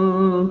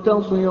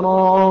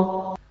مُنْتَصِرًا.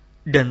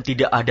 Dan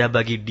tidak ada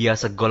bagi dia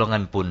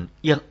segolongan pun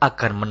yang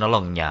akan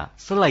menolongnya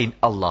selain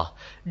Allah,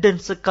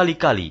 dan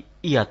sekali-kali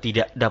ia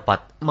tidak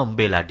dapat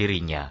membela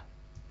dirinya.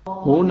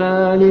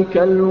 هُنَالِكَ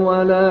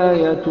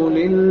الْوَلَايَةُ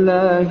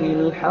لِلَّهِ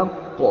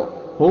الْحَقِّ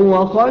هُوَ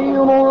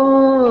خَيْرٌ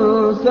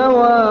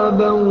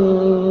ثَوَابًا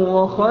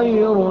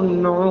وَخَيْرٌ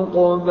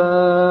عُقْبًا.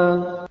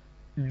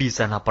 Di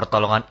sana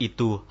pertolongan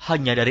itu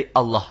hanya dari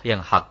Allah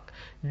yang hak.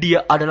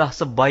 Dia adalah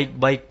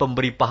sebaik-baik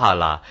pemberi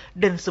pahala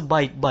dan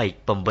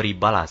sebaik-baik pemberi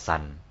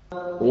balasan.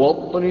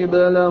 وَاضْرِبْ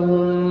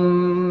لَهُم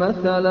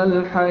مَّثَلَ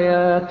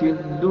الْحَيَاةِ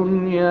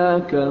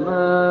الدُّنْيَا كَمَاءٍ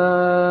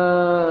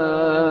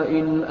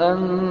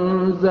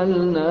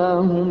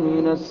أَنزَلْنَاهُ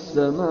مِنَ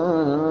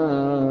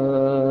السَّمَاءِ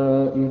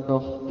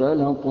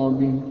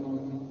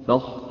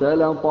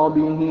فاختلط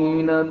به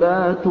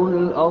نبات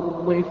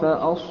الأرض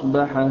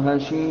فأصبح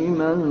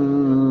هشيما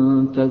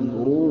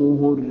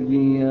تذروه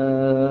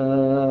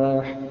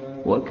الرياح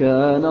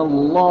وكان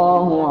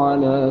الله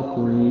على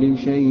كل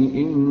شيء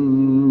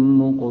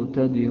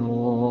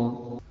مقتدرا.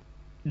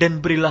 Dan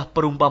berilah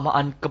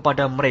perumpamaan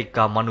kepada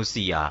mereka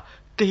manusia.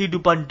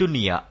 Kehidupan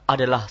dunia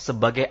adalah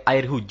sebagai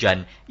air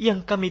hujan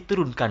yang kami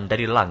turunkan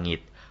dari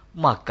langit.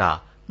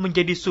 Maka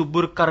menjadi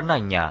subur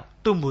karenanya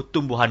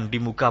tumbuh-tumbuhan di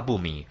muka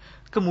bumi.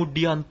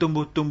 Kemudian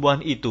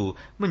tumbuh-tumbuhan itu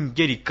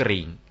menjadi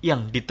kering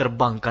yang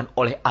diterbangkan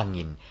oleh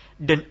angin.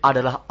 Dan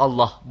adalah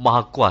Allah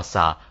Maha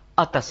Kuasa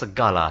atas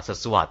segala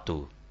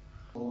sesuatu.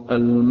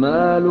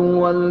 المال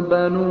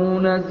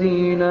والبنون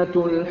زينة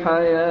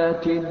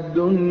الحياة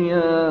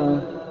الدنيا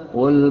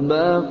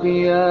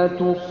والباقيات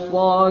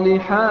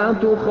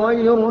الصالحات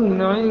خير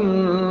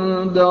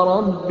عند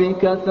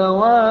ربك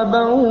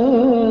ثوابا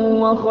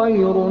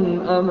وخير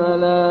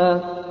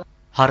أملا.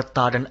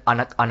 Harta dan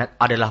anak-anak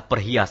adalah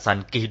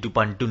perhiasan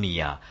kehidupan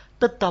dunia,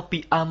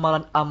 tetapi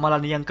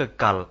amalan-amalan yang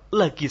kekal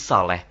lagi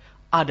saleh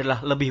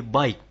adalah lebih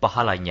baik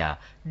pahalanya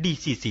di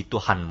sisi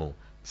Tuhanmu,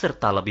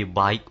 serta lebih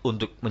baik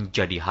untuk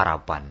menjadi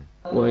harapan.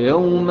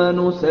 وَيَوْمَ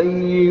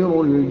نُسَيِّرُ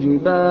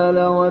الْجِبَالَ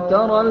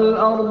وَتَرَى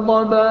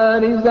الْأَرْضَ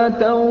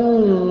بَارِزَةً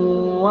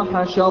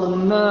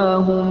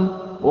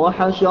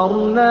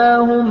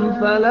وَحَشَرْنَاهُمْ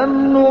فَلَمْ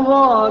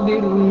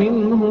نُغَادِرْ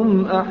مِنْهُمْ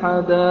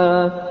أَحَدًا.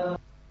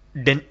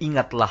 Dan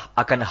ingatlah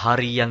akan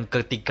hari yang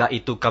ketika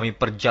itu kami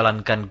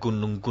perjalankan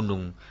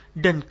gunung-gunung,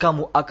 dan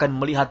kamu akan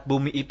melihat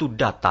bumi itu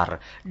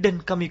datar, dan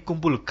kami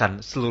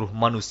kumpulkan seluruh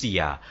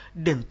manusia,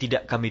 dan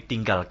tidak kami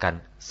tinggalkan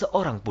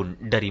seorang pun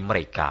dari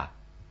mereka.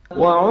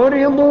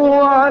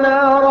 وعرضوا على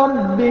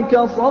ربك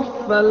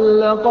صفا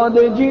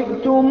لقد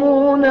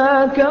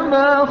جئتمونا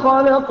كما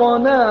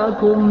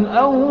خلقناكم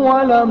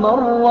أول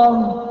مرة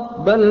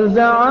بل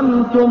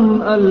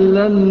زعمتم أن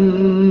لن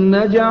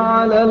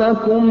نجعل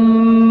لكم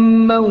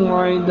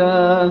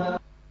موعدا.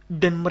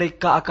 Dan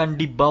mereka akan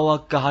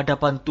dibawa ke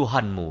hadapan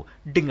Tuhanmu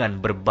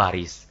dengan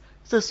berbaris.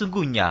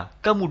 Sesungguhnya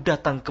kamu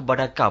datang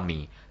kepada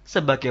kami,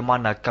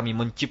 sebagaimana kami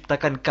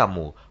menciptakan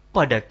kamu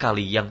pada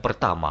kali yang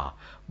pertama.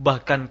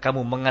 Bahkan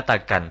kamu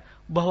mengatakan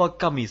bahwa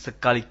kami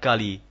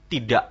sekali-kali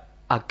tidak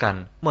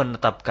akan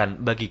menetapkan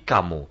bagi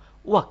kamu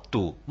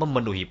waktu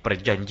memenuhi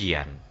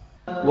perjanjian.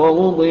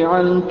 ووضع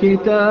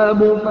الكتاب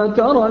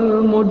فترى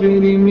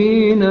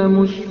المجرمين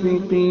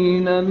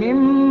مشفقين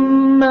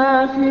مما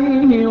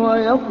فيه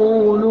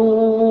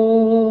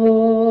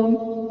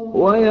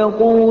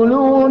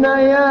ويقولون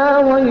يا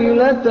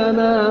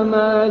ويلتنا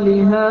ما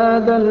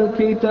لهذا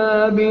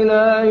الكتاب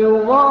لا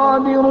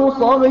يغادر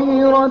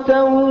صغيرة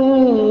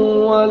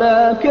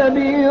ولا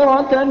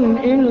كبيرة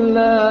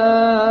إلا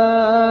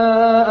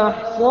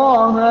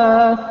أحصاها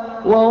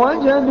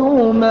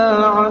ووجدوا ما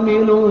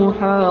عملوا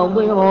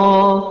حاضرا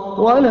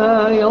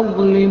ولا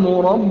يظلم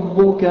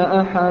ربك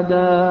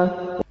أحدا.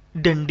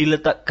 Dan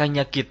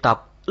diletakkannya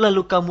kitab,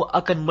 lalu kamu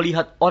akan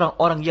melihat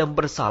orang-orang yang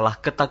bersalah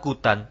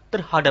ketakutan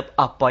terhadap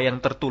apa yang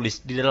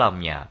tertulis di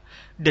dalamnya.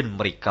 Dan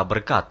mereka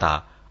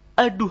berkata,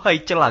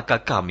 aduhai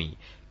celaka kami,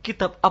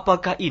 kitab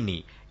apakah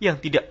ini yang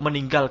tidak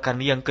meninggalkan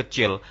yang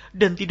kecil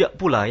dan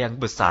tidak pula yang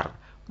besar,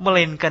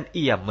 melainkan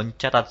ia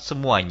mencatat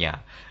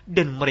semuanya.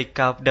 Dan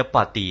mereka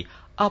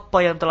dapati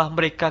apa yang telah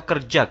mereka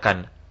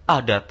kerjakan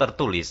ada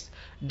tertulis,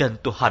 dan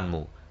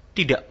Tuhanmu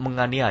tidak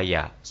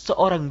menganiaya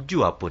seorang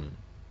jua pun.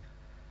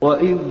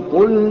 وَإِذْ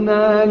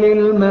قُلْنَا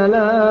لِلْمَلَائِكَةِ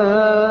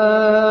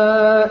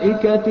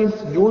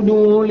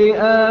اسْجُدُوا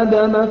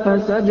لِآدَمَ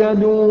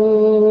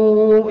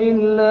فَسَجَدُوا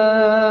إِلَّا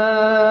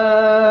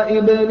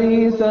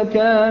إِبْلِيسَ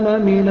كَانَ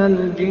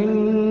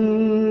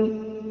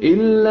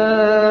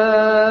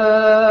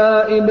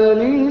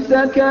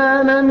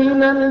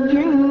مِنَ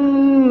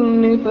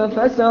الْجِنِّ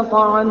فَفَسَقَ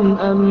عَنْ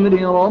أَمْرِ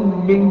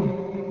رَبِّهِ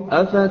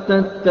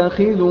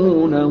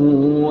أَفَتَتَّخِذُونَهُ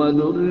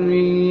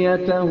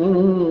وَذُرِّيَّتَهُ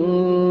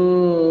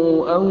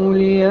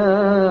أَوْلِيَاءَ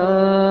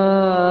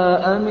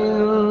مِنْ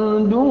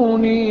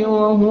دُونِي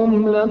وَهُمْ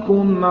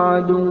لَكُمْ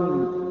عَدُوٌّ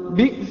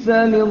بِئْسَ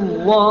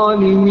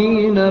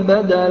لِلظَّالِمِينَ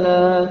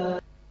بَدَلًا.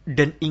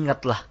 Dan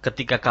ingatlah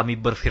ketika kami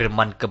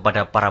berfirman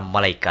kepada para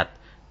malaikat,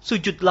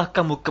 sujudlah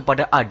kamu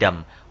kepada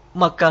Adam,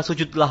 maka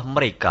sujudlah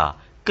mereka,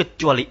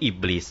 kecuali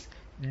iblis.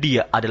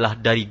 Dia adalah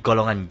dari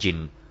golongan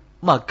jin.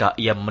 Maka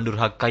ia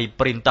mendurhakai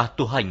perintah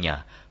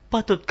Tuhannya.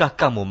 Patutkah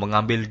kamu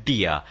mengambil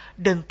dia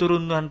dan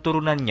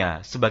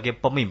turunan-turunannya sebagai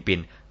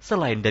pemimpin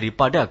selain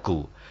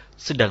daripadaku?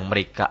 Sedang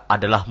mereka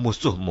adalah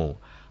musuhmu.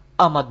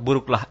 Amat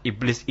buruklah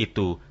iblis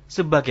itu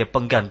sebagai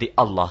pengganti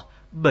Allah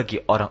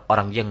bagi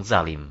orang-orang yang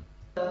zalim.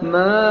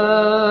 ما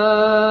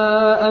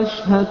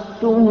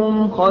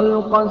أشهدتهم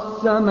خلق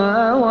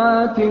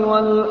السماوات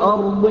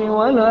والأرض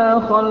ولا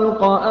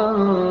خلق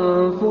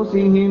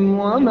أنفسهم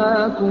وما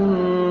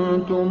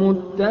كنت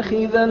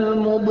متخذ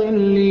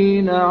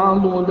المضلين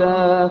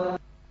عضدا.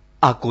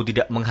 Aku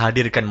tidak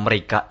menghadirkan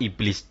mereka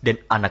iblis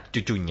dan anak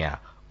cucunya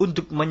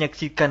untuk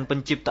menyaksikan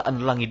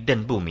penciptaan langit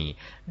dan bumi,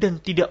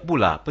 dan tidak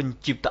pula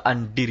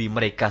penciptaan diri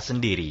mereka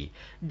sendiri,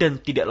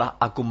 dan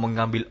tidaklah aku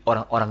mengambil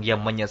orang-orang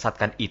yang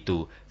menyesatkan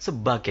itu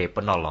sebagai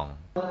penolong.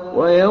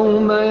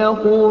 وَيَوْمَ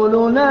يَقُولُ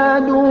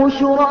نَادُوا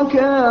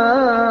شُرَكَائِيَ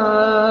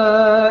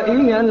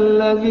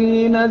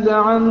الَّذِينَ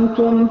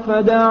زَعَمْتُمْ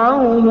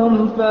فَدَعَوْهُمْ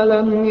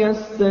فَلَمْ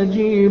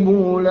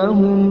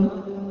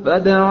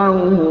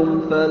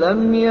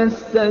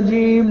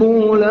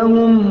يَسْتَجِيبُوا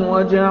لَهُمْ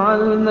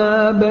وَجَعَلْنَا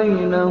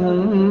بَيْنَهُمْ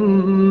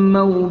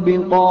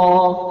مَوْبِقًا.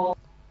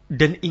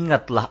 Dan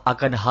ingatlah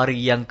akan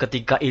hari yang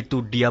ketika itu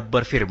dia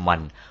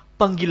berfirman,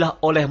 panggillah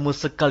olehmu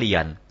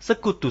sekalian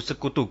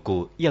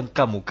sekutu-sekutuku yang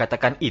kamu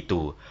katakan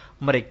itu.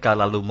 Mereka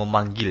lalu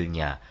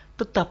memanggilnya,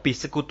 tetapi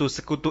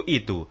sekutu-sekutu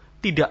itu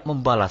tidak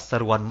membalas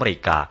seruan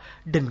mereka,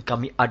 dan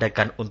kami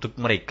adakan untuk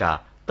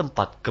mereka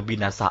tempat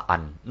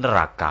kebinasaan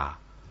neraka.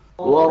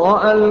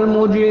 وَرَأَى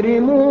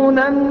الْمُجْرِمُونَ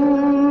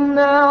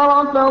النَّارَ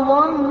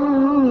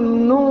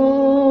فَظَنُّوا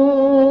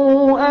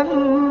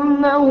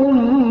أَنَّهُمْ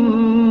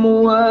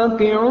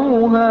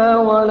مُوَاقِعُوهَا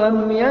وَلَمْ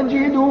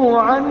يَجِدُوا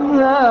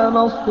عَنْهَا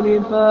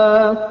مَصْرِفًا.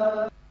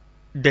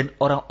 Dan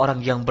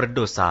orang-orang yang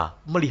berdosa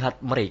melihat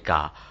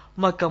mereka,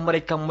 maka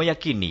mereka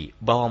meyakini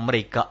bahwa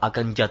mereka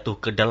akan jatuh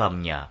ke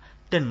dalamnya,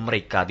 dan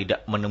mereka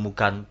tidak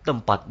menemukan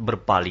tempat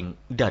berpaling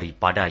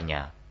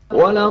daripadanya.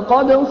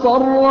 وَلَقَدْ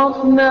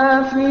صَرَّفْنَا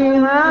فِي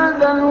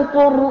هَذَا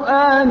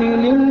الْقُرْآنِ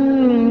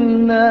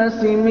لِلنَّاسِ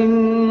مِنْ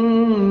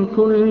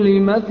كُلِّ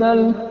مَثَلٍ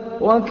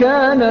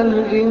وَكَانَ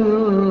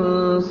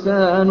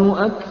الْإِنْسَانُ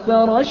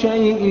أَكْثَرَ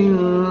شَيْءٍ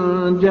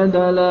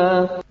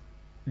جَدَلًا.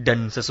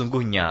 Dan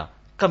sesungguhnya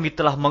kami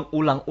telah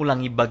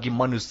mengulang-ulangi bagi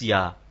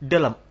manusia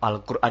dalam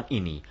Al-Quran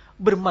ini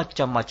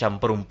bermacam-macam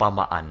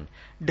perumpamaan,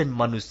 dan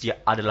manusia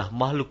adalah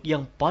makhluk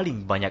yang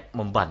paling banyak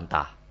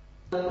membantah.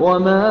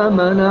 وَمَا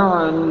مَنَعَ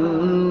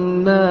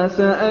النَّاسَ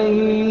أَن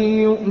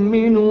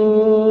يُؤْمِنُوا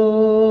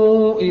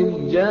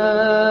إِذْ جَاءَهُمُ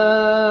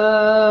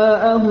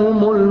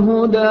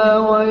الْهُدَى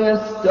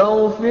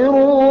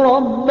وَيَسْتَغْفِرُوا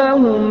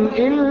رَبَّهُمْ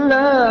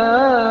إِلَّا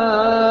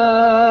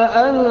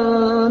أَن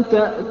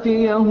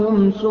تَأْتِيَهُمْ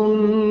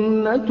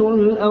سُنَّةُ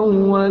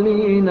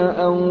الْأَوَّلِينَ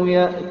أَوْ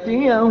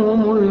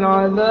يَأْتِيَهُمُ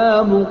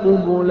الْعَذَابُ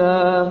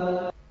قُبُلًا.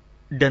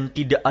 Dan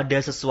tidak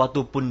ada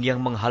sesuatu pun yang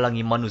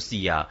menghalangi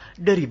manusia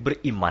dari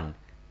beriman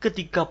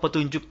ketika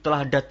petunjuk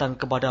telah datang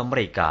kepada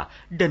mereka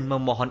dan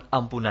memohon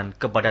ampunan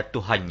kepada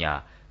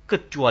Tuhannya,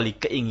 kecuali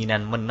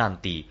keinginan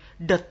menanti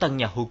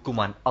datangnya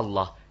hukuman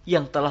Allah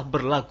yang telah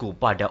berlaku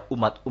pada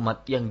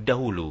umat-umat yang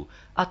dahulu,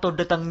 atau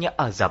datangnya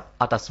azab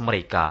atas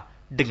mereka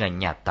dengan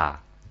nyata.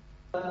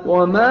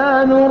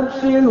 وَمَا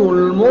نُرْسِلُ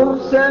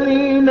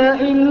الْمُرْسَلِينَ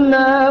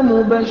إِلَّا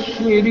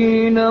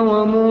مُبَشِّرِينَ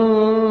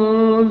وَمُنذِرِينَ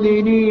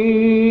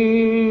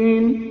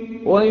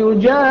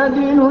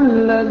وَيُجَادِلُ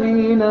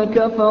الَّذِينَ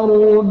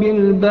كَفَرُوا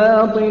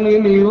بِالْبَاطِلِ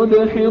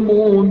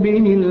لِيُدْحِضُوا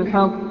بِهِ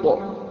الْحَقَّ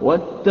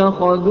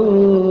وَاتَّخَذُوا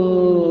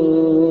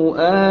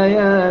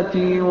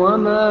آيَاتِي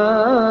وَمَا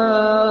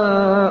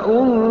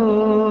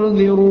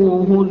أُنذِرُوا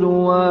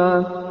هُزُوًا.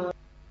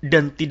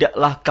 Dan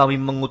tidaklah kami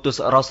mengutus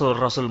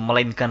rasul-rasul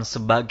melainkan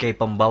sebagai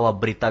pembawa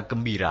berita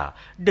gembira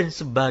dan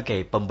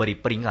sebagai pemberi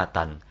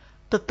peringatan.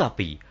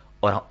 Tetapi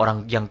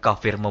orang-orang yang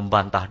kafir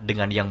membantah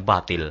dengan yang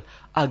batil,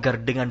 agar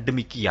dengan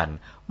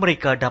demikian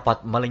mereka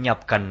dapat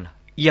melenyapkan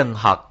yang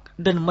hak,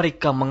 dan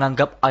mereka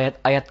menganggap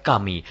ayat-ayat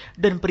kami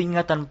dan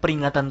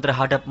peringatan-peringatan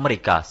terhadap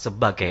mereka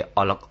sebagai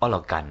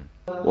olok-olokan.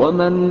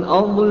 وَمَنْ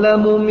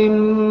أَظْلَمُ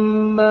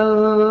مِمَّنْ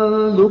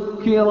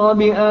ذُكِّرَ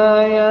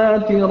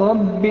بِآيَاتِ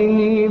رَبِّهِ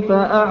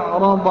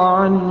فَأَعْرَضَ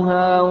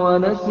عَنْهَا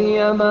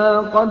وَنَسِيَ مَا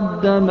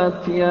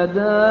قَدَّمَتْ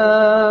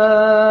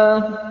يَدَاهُ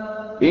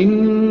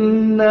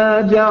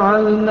إِنَّا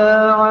جَعَلْنَا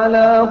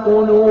عَلَى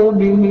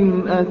قُلُوبِهِمْ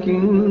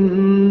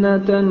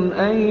أَكِنَّةً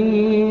أَنْ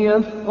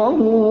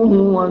يَفْقَهُوهُ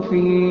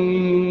وَفِي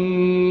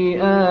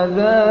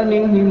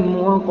آذَانِهِمْ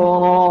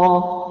وَقْرًا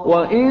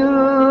وَإِن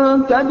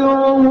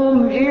تَدْعُهُمْ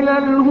إِلَى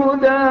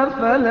الْهُدَى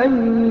فَلَنْ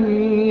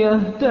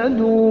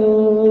يَهْتَدُوا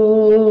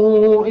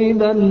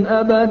إِذًا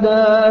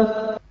أَبَدًا.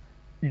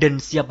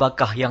 Dan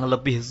siapakah yang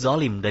lebih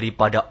zalim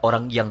daripada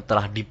orang yang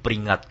telah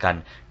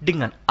diperingatkan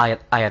dengan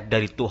ayat-ayat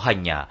dari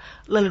Tuhannya,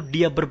 lalu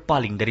dia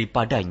berpaling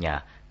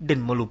daripadanya dan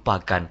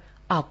melupakan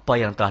apa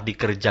yang telah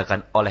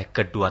dikerjakan oleh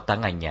kedua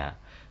tangannya.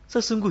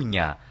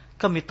 Sesungguhnya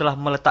kami telah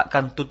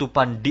meletakkan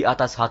tutupan di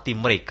atas hati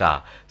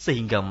mereka,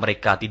 sehingga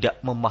mereka tidak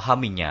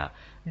memahaminya.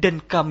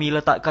 Dan kami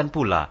letakkan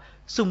pula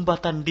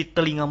sumbatan di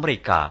telinga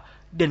mereka,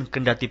 dan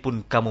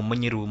kendatipun kamu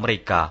menyeru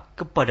mereka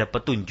kepada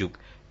petunjuk,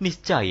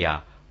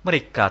 niscaya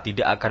mereka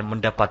tidak akan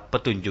mendapat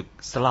petunjuk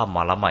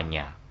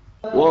selama-lamanya.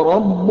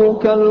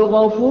 وَرَبُّكَ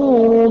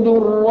الْغَفُورُ ذُو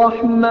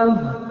الرَّحْمَةِ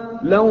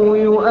لَوْ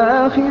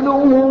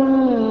يُؤَاخِذُهُم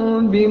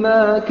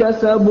بِمَا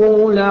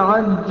كَسَبُوا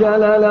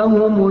لَعَجَّلَ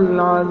لَهُمُ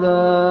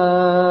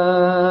الْعَذَابَ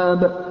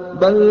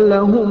بَل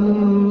لَّهُم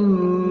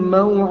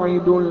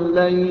مَّوْعِدٌ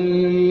لَّن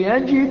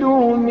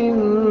يَجِدُوا مِن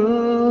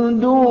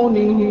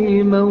دُونِهِ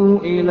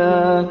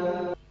مَوْئِلًا.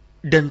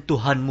 Dan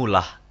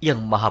Tuhanmulah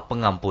yang Maha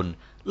Pengampun,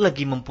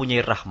 lagi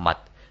mempunyai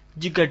rahmat.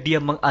 Jika Dia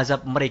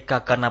mengazab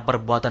mereka karena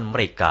perbuatan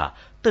mereka,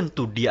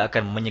 tentu Dia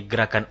akan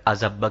menyegerakan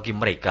azab bagi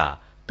mereka.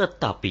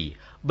 Tetapi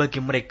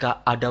bagi mereka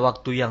ada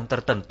waktu yang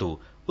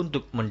tertentu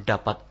untuk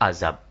mendapat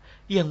azab,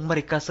 yang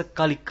mereka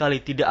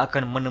sekali-kali tidak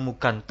akan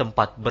menemukan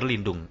tempat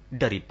berlindung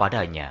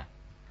daripadanya.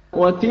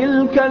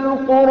 وَتِلْكَ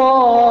الْقُرَىٰ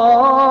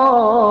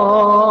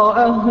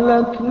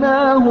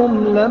أَهْلَكْنَاهُمْ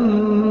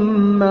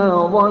لَمَّا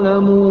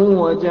ظَلَمُوا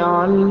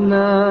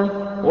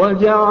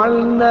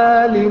وَجَعَلْنَا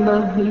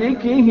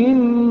لِمَهْلِكِهِم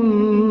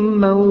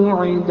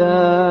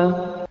مَّوْعِدًا.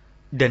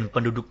 Dan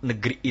penduduk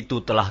negeri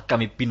itu telah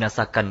kami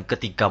binasakan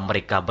ketika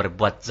mereka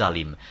berbuat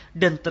zalim,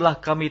 dan telah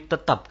kami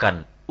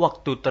tetapkan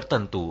waktu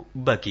tertentu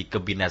bagi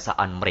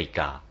kebinasaan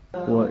mereka.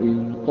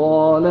 وَإِذْ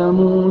قَالَ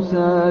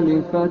مُوسَى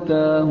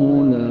لِفَتَاهُ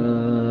لَا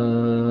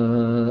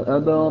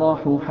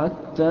أَبْرَحُ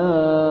حَتَّى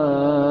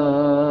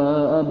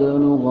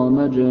أَبْلُغَ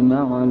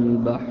مَجْمَعَ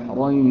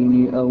الْبَحْرَيْنِ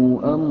أَوْ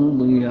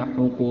أَمْضِيَ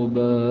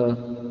حُقُبًا.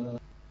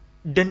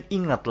 Dan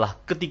ingatlah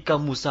ketika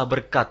Musa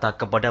berkata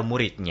kepada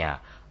muridnya,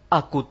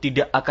 Aku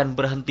tidak akan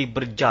berhenti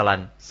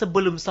berjalan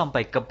sebelum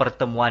sampai ke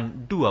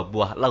pertemuan dua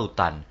buah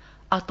lautan,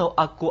 atau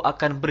aku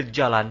akan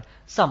berjalan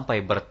sampai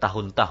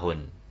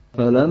bertahun-tahun.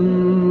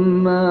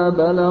 فَلَمَّا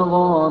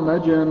بَلَغَا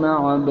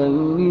مَجْمَعَ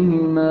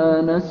بَيْنِهِمَا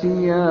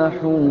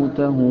نَسِيَا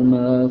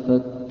حُوتَهُمَا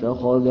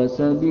فَاتَّخَذَ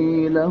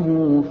سَبِيلَهُ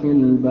فِي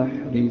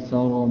الْبَحْرِ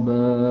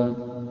سَرَبًا.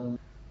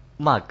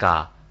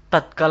 Maka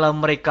tatkala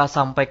mereka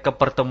sampai ke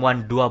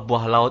pertemuan dua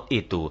buah laut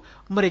itu,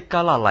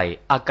 mereka lalai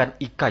akan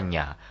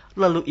ikannya,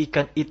 lalu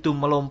ikan itu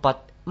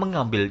melompat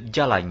mengambil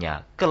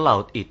jalannya ke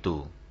laut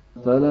itu.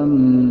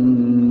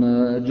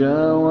 فَلَمَّا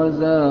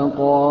جَاوَزَا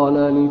قَالَ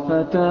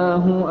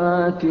لِفَتَاهُ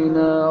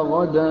آتِنَا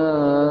غَدَاءَنَا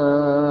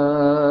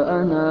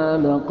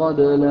لَقَدْ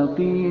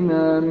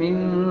لَقِينَا مِنْ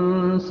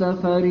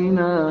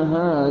سَفَرِنَا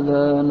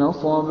هَذَا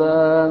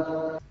نَصَبًا.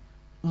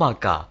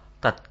 Maka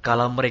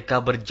tatkala mereka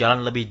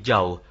berjalan lebih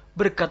jauh,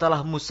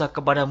 berkatalah Musa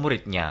kepada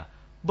muridnya,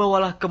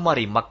 "Bawalah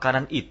kemari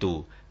makanan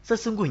itu.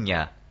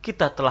 Sesungguhnya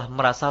kita telah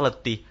merasa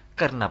letih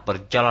karena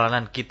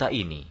perjalanan kita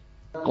ini."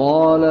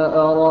 قال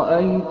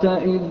أرأيت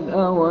إذ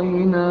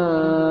أوينا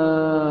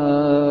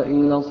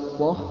إلى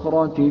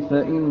الصخرة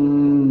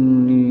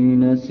فإني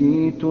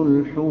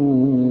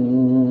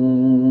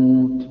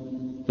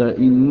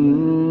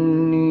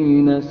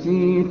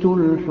نسيت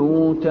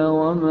الحوت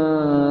وما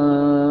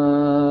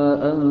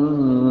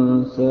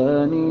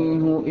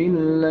أنسانيه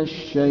إلا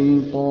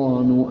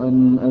الشيطان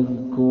أن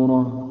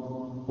أذكره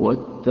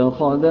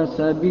واتخذ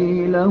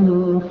سبيله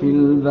في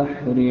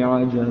البحر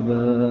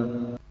عجبا.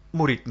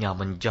 Muridnya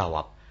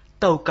menjawab,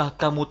 "Tahukah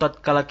kamu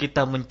tatkala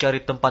kita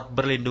mencari tempat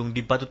berlindung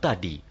di batu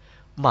tadi?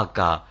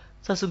 Maka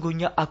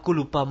sesungguhnya aku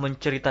lupa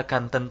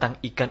menceritakan tentang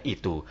ikan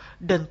itu,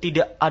 dan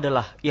tidak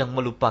adalah yang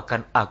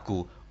melupakan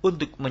aku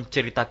untuk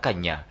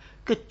menceritakannya,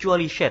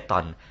 kecuali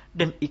setan,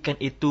 dan ikan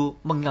itu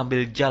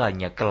mengambil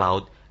jalannya ke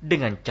laut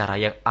dengan cara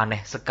yang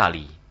aneh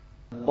sekali."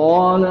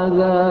 قال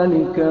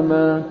ذلك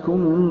ما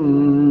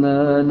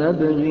كنا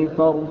نبغي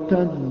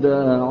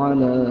فارتدا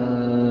على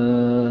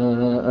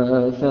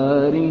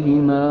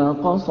آثارهما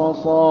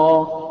قصصا.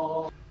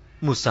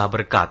 Musa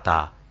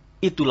berkata,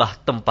 "Itulah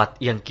tempat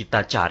yang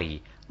kita cari."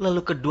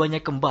 Lalu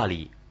keduanya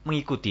kembali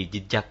mengikuti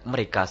jejak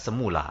mereka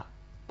semula.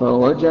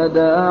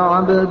 فوجدا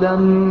عبدا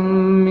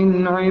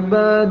من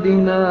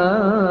عبادنا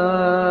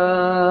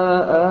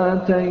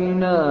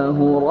آتيناه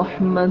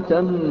رحمة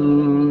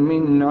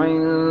من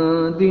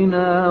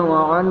عندنا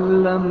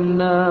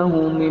وعلمناه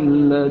من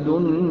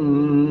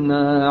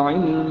لدنا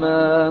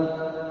علما.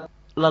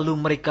 Lalu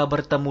mereka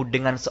bertemu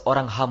dengan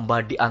seorang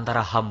hamba di antara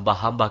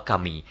hamba-hamba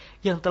kami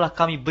yang telah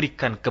kami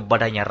berikan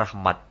kepadanya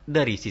rahmat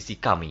dari sisi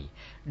kami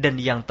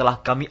dan yang telah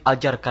kami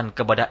ajarkan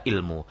kepada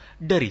ilmu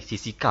dari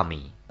sisi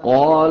kami.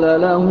 قال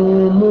له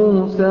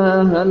موسى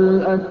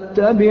هل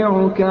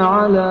أتبعك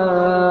على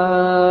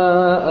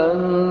أن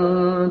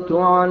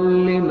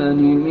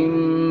تعلمني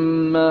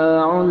مما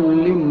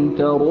علمت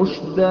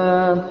رشدا.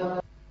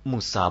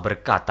 Musa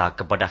berkata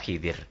kepada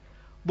Khidir,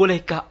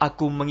 "Bolehkah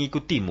aku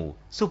mengikutimu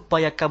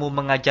supaya kamu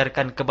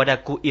mengajarkan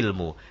kepadaku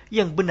ilmu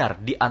yang benar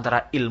di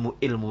antara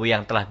ilmu-ilmu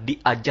yang telah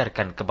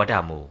diajarkan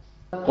kepadamu?"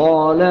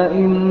 قال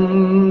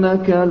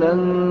إنك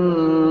لن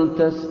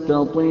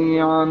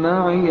تستطيع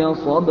معي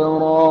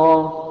صبرا.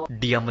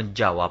 Dia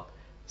menjawab,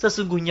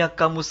 "Sesungguhnya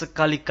kamu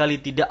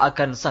sekali-kali tidak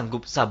akan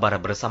sanggup sabar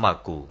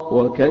bersamaku.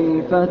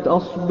 وكيف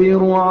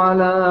تصبر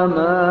على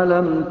ما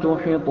لم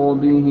تحط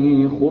به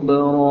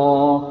خبرا.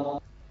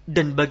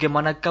 Dan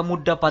bagaimana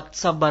kamu dapat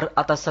sabar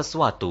atas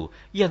sesuatu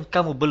yang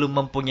kamu belum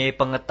mempunyai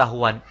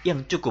pengetahuan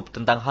yang cukup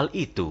tentang hal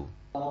itu?"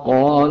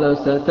 قال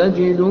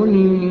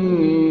ستجدني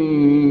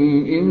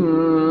إن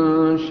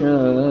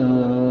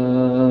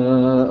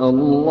شاء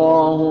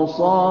الله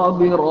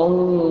صابرا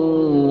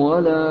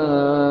ولا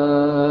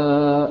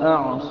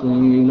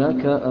أعصي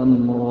لك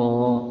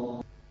أمرا.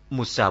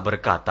 Musa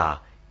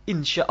berkata,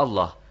 "Insya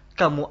Allah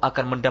kamu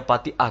akan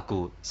mendapati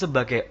aku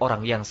sebagai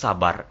orang yang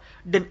sabar,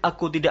 dan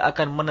aku tidak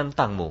akan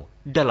menentangmu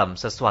dalam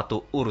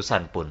sesuatu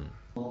urusan pun."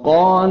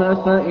 قال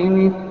فإن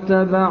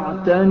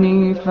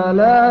اتبعتني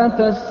فلا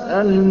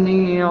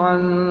تسألني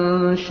عن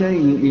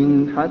شيء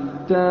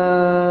حتى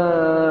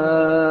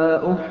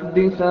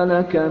أحدث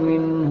لك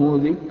منه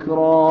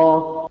ذكرا.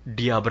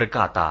 Dia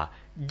berkata,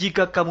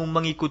 "Jika kamu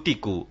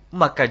mengikutiku,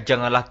 maka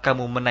janganlah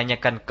kamu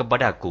menanyakan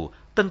kepadaku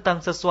tentang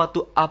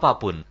sesuatu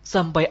apapun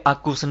sampai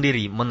aku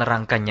sendiri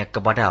menerangkannya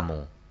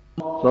kepadamu."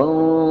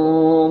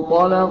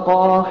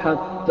 فانطلقا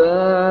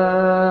حتى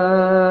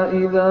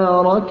إذا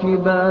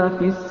ركبا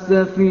في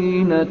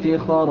السفينة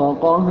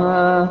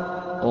خرقها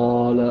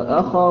قال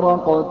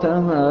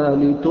أخرقتها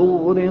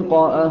لتغرق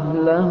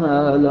أهلها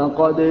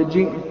لقد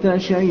جئت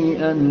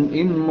شيئا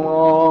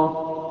إمرا.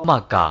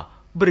 Maka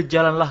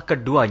berjalanlah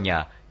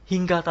keduanya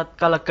hingga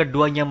tatkala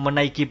keduanya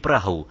menaiki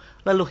perahu,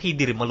 lalu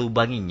Khidir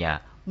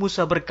melubanginya.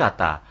 Musa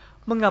berkata,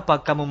 "Mengapa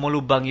kamu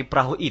melubangi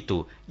perahu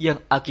itu yang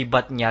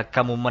akibatnya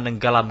kamu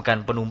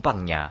menenggelamkan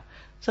penumpangnya?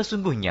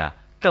 Sesungguhnya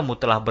kamu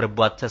telah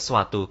berbuat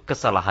sesuatu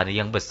kesalahan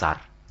yang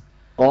besar."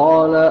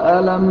 قال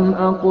ألم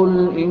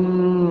أقل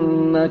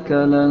إنك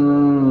لن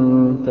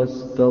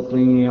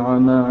تستطيع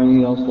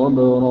معي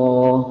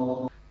صبرا.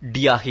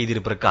 Dia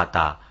Khidir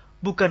berkata,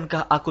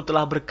 "Bukankah aku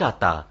telah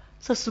berkata,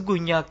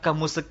 sesungguhnya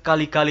kamu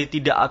sekali-kali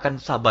tidak akan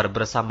sabar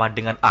bersama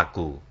dengan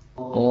aku?"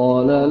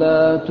 قال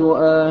لا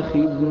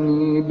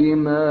تؤاخذني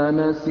بما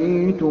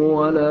نسيت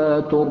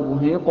ولا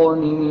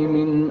ترهقني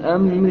من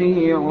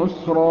أمري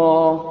عسرا.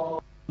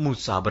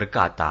 Musa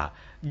berkata,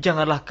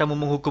 "Janganlah kamu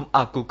menghukum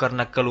aku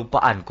karena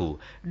kelupaanku,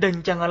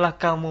 dan janganlah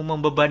kamu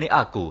membebani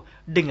aku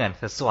dengan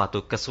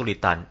sesuatu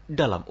kesulitan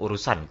dalam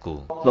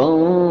urusanku."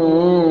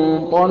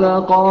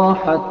 فانطلقا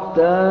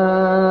حتى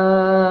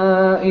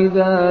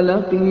إذا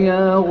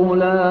لقيا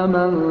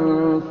غلاما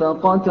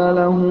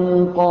فقتله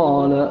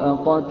قال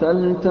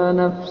أقتلت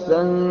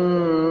نفسا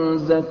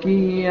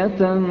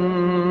زكية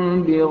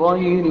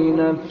بغير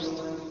نفس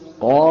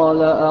قال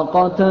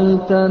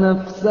أقتلت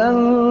نفسا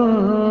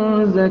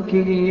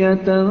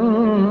زكية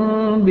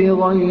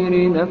بغير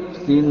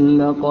نفس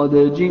لقد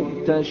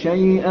جئت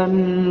شيئا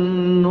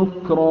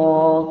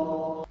نكرا.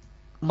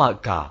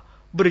 Maka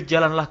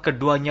berjalanlah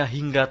keduanya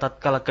hingga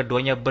tatkala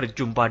keduanya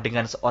berjumpa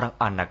dengan seorang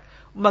anak,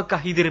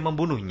 maka Khidir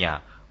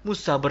membunuhnya.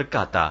 Musa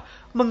berkata,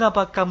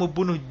 "Mengapa kamu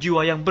bunuh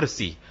jiwa yang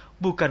bersih,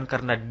 bukan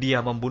karena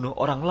dia membunuh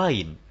orang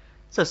lain?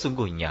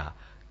 Sesungguhnya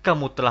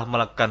kamu telah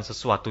melakukan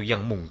sesuatu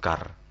yang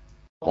mungkar."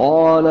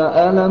 قال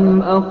ألم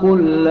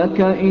أقل لك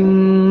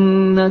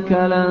إنك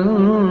لن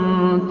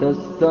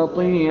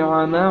تستطيع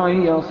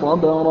معي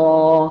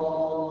صبرا.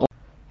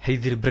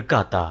 Khidir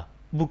berkata,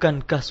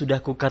 "Bukankah sudah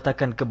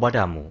kukatakan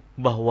kepadamu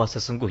bahwa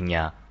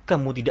sesungguhnya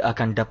kamu tidak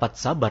akan dapat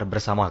sabar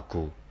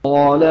bersamaku?"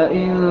 قال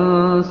إن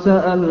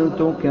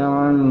سألتك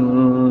عن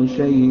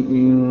شيء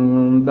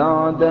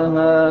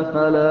بعدها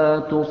فلا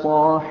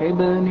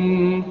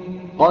تصاحبني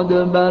قد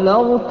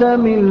بلغت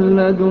من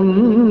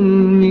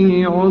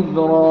لدني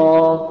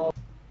عذرا.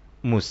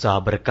 Musa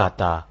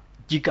berkata,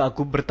 "Jika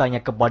aku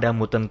bertanya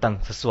kepadamu tentang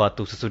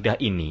sesuatu sesudah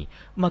ini,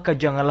 maka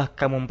janganlah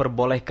kamu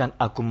memperbolehkan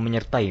aku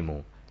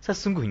menyertaimu.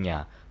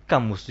 Sesungguhnya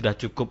kamu sudah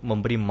cukup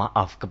memberi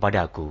maaf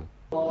kepadaku."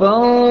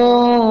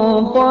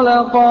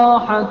 فانطلقا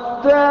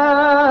حتى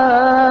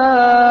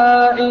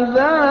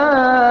إذا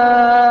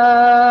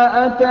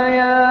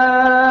أتيا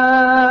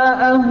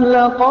أهل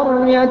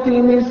قرية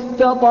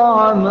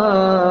استطعما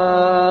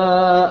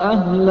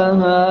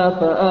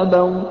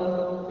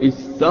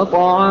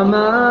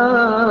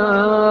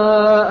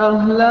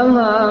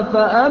أهلها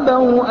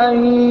فأبوا أن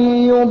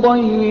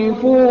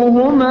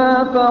يضيفوهما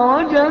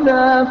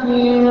فوجدا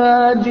فيها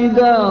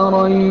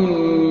جدارا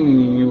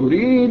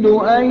يريد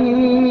أن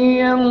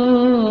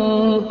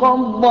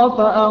ينقض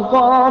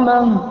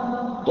فأقامه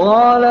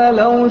قال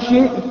لو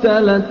شئت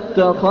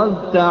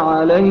لاتخذت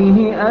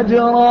عليه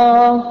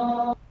أجرا.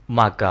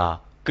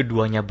 Maka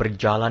keduanya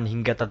berjalan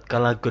hingga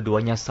tatkala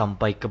keduanya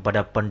sampai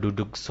kepada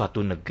penduduk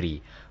suatu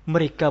negeri.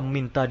 Mereka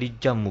minta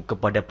dijamu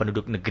kepada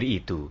penduduk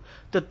negeri itu,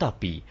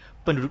 tetapi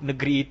penduduk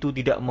negeri itu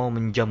tidak mau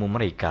menjamu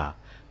mereka.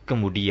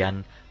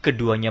 Kemudian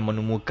keduanya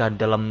menemukan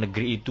dalam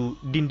negeri itu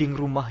dinding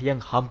rumah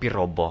yang hampir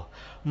roboh.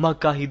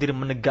 Maka Khidir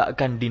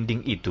menegakkan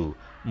dinding itu.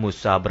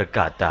 Musa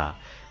berkata,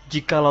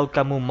 "Jikalau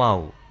kamu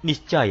mau,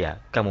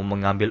 niscaya kamu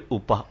mengambil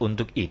upah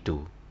untuk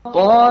itu."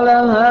 قال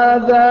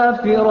هذا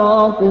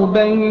فراق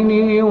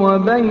بيني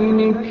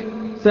وبينك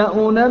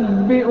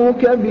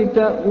سأنبئك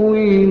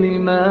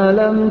بتأويل ما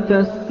لم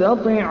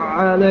تستطع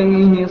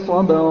عليه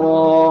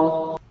صبرا.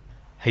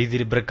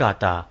 Khidir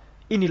berkata,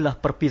 "Inilah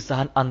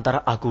perpisahan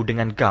antara aku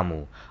dengan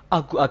kamu.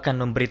 Aku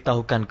akan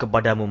memberitahukan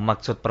kepadamu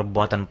maksud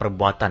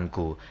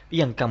perbuatan-perbuatanku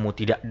yang kamu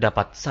tidak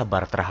dapat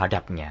sabar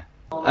terhadapnya."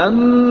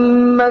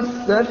 أما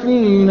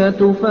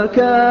السفينة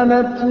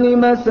فكانت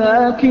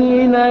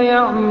لمساكين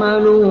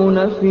يعملون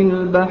في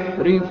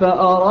البحر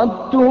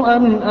فأردت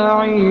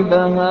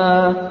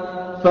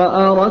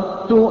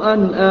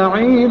أن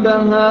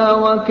أعيبها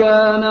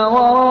وكان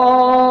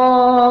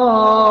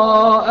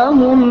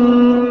وراءهم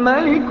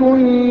ملك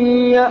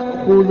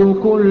يأخذ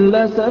كل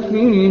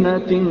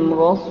سفينة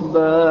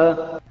غصبا.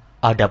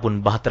 Adapun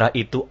bahtera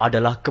itu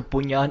adalah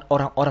kepunyaan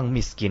orang-orang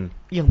miskin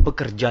yang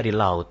bekerja di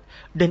laut,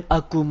 dan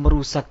aku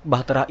merusak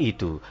bahtera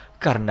itu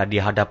karena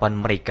di hadapan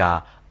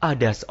mereka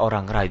ada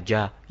seorang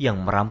raja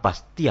yang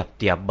merampas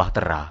tiap-tiap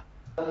bahtera.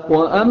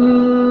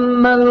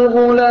 وَأَمَّا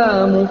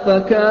الْغُلَامُ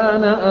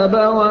فَكَانَ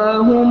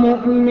أَبَوَاهُ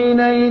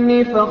مُؤْمِنَيْنِ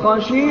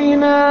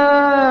فَخَشِينَا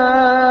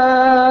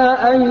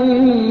أَن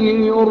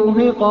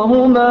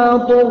يُرْهِقَهُمَا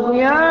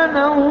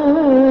طُغْيَانًا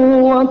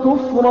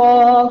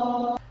وَكُفْرًا.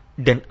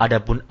 Dan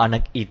adapun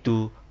anak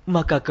itu,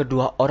 maka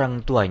kedua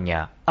orang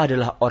tuanya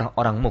adalah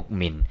orang-orang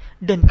mukmin,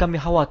 dan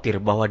kami khawatir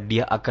bahwa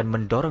dia akan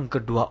mendorong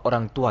kedua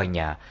orang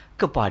tuanya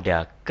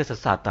kepada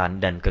kesesatan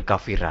dan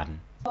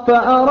kekafiran.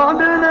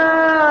 فَأَرَدْنَا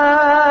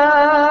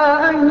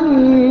أَن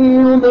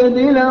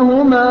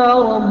يُبْدِلَهُمَا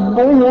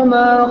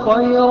رَبُّهُمَا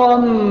خَيْرًا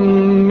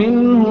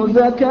مِّنْهُ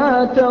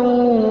زَكَاةً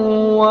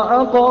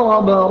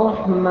وَأَقْرَبَ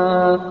رَحْمًا.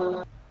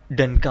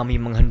 Dan kami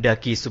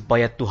menghendaki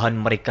supaya Tuhan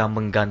mereka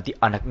mengganti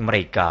anak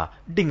mereka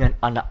dengan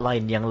anak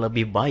lain yang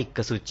lebih baik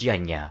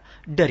kesuciannya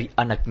dari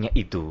anaknya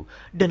itu,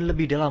 dan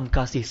lebih dalam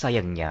kasih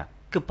sayangnya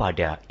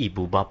kepada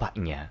ibu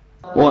bapaknya.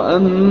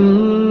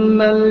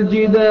 وَأَمَّا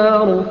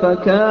الْجِدَارُ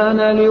فَكَانَ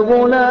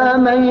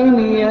لِغُلَامَيْنِ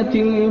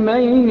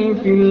يَتِيمَيْنِ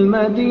فِي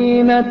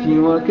الْمَدِينَةِ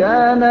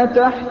وَكَانَ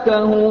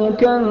تَحْتَهُ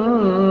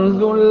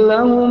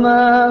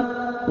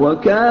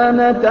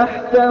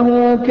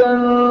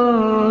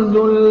كنز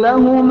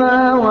لهما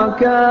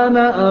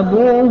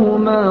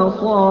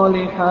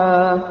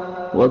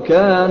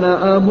وكان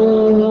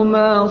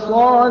أبوهما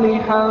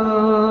صالحا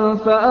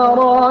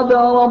فأراد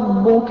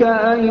ربك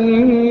أن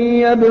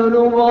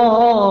يبلغا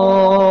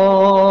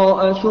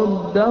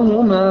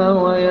أشدهما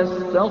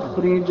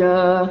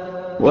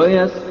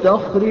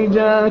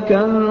ويستخرجا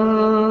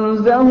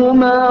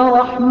كنزهما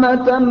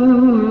رحمة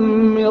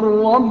من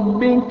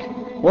ربك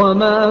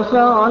وَمَا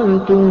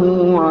فَعَلْتُهُ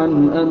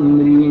عَنْ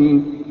أَمْرِي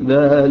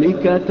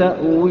ذَلِكَ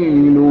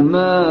تَأْوِيلُ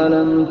مَا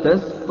لَمْ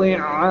تَسْطِعْ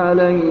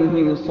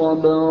عَلَيْهِ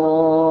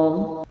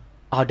صَبْرًا.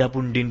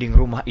 Adapun dinding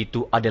rumah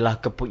itu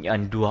adalah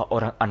kepunyaan 2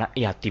 orang anak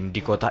yatim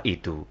di kota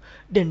itu,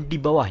 dan di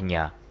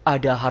bawahnya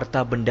ada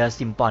harta benda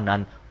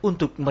simpanan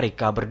untuk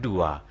mereka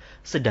berdua,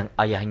 sedang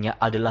ayahnya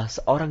adalah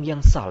seorang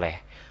yang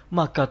saleh.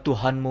 Maka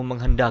Tuhanmu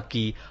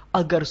menghendaki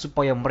agar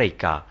supaya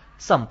mereka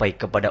sampai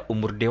kepada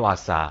umur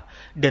dewasa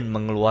dan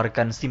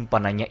mengeluarkan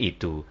simpanannya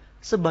itu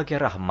sebagai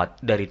rahmat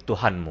dari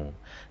Tuhanmu.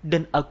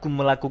 Dan aku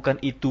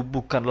melakukan itu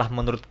bukanlah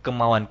menurut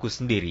kemauanku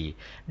sendiri.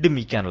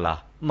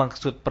 Demikianlah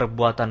maksud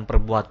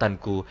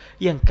perbuatan-perbuatanku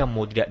yang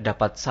kamu tidak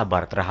dapat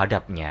sabar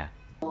terhadapnya.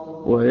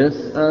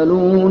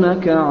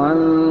 وَيَسْأَلُونَكَ عَنْ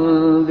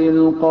ذِي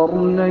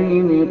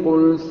الْقَرْنَيْنِ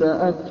قُلْ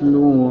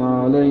سَأَتْلُو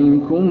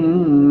عَلَيْكُمْ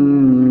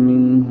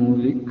مِنْهُ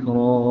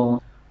ذِكْرًا.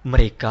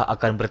 Mereka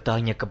akan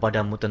bertanya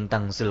kepadamu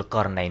tentang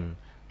Zulkarnain.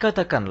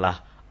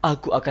 Katakanlah,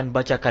 aku akan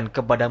bacakan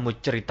kepadamu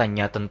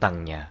ceritanya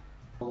tentangnya.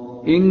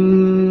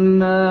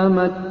 إِنَّا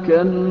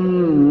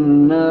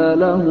مَكَّنَّا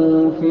لَهُ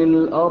فِي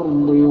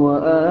الْأَرْضِ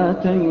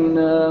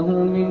وَآتَيْنَاهُ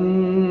مِنْ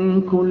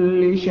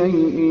كُلِّ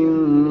شَيْءٍ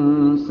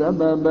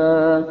سَبَبًا.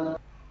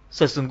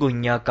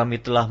 Sesungguhnya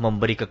kami telah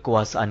memberi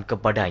kekuasaan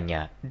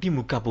kepadanya di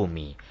muka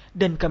bumi,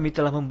 dan kami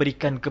telah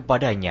memberikan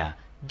kepadanya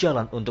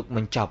jalan untuk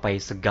mencapai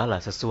segala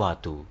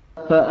sesuatu.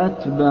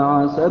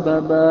 فَأَتْبَعَ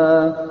سَبَبًا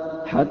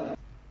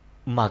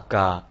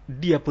Maka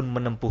dia pun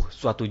menempuh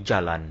suatu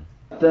jalan.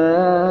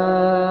 حَتَّى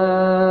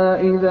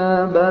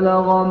إِذَا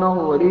بَلَغَ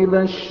مَغْرِبَ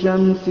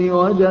الشَّمْسِ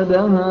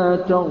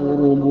وَجَدَهَا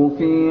تَغْرُبُ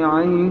فِي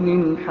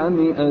عَيْنٍ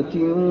حَمِئَةٍ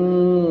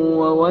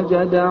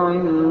وَوَجَدَ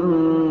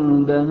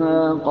عِندَهَا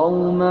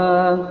قَوْمًا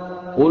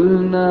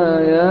قُلْنَا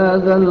يَا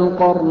ذَا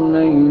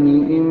الْقَرْنَيْنِ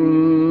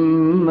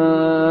إِمَّا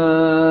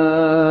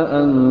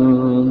أَن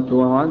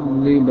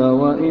تُعَذِّبَ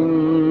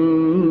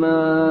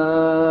وَإِمَّا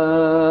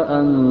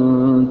أَن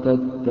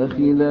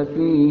تَتَّخِذَ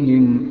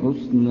فِيهِمْ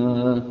حُسْنًا.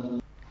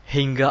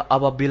 Hingga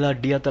apabila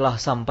dia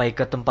telah sampai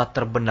ke tempat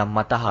terbenam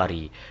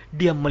matahari,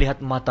 dia melihat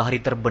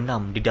matahari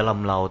terbenam di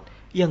dalam laut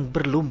yang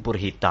berlumpur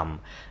hitam,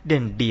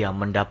 dan dia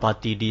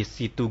mendapati di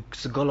situ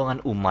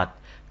segolongan umat.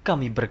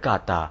 Kami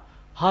berkata,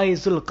 "Hai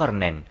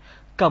Zulkarnain,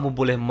 kamu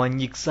boleh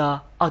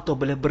menyiksa atau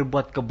boleh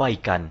berbuat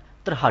kebaikan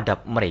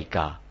terhadap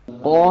mereka."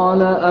 قال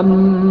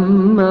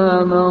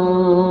أما من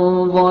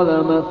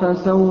ظلم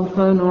فسوف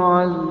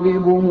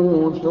نعذبه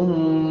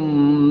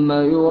ثم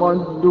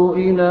يرد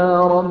إلى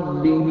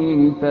ربه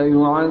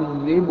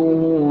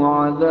فيعذبه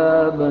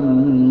عذابا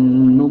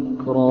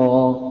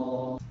نكرا.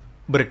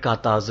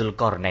 Berkata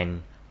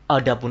Zulkarnain,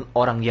 adapun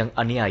orang yang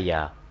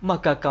aniaya,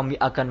 maka kami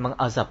akan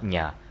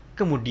mengazabnya.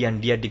 Kemudian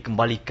dia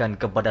dikembalikan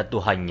kepada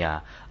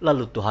Tuhannya,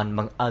 lalu Tuhan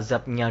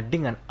mengazabnya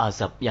dengan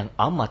azab yang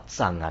amat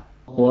sangat.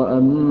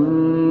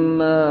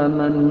 وَأَمَّا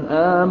مَنْ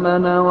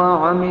آمَنَ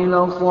وَعَمِلَ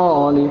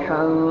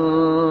صَالِحًا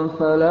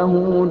فَلَهُ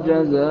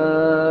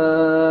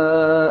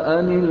جَزَاءً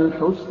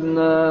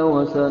الْحُسْنَى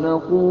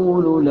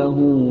وَسَنَقُولُ لَهُ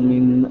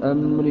مِنْ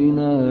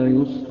أَمْرِنَا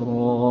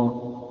يُسْرًا.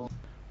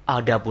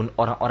 Adapun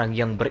orang-orang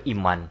yang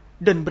beriman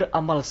dan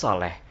beramal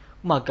saleh,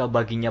 maka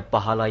baginya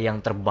pahala yang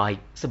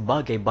terbaik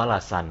sebagai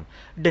balasan,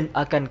 dan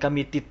akan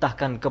kami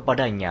titahkan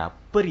kepadanya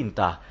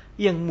perintah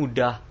yang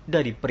mudah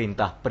dari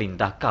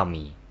perintah-perintah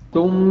kami.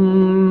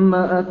 ثُمَّ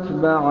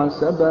أَتْبَعَ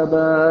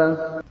سَبَبًا.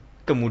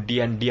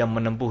 Kemudian dia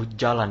menempuh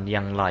jalan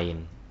yang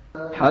lain.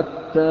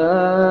 حَتَّى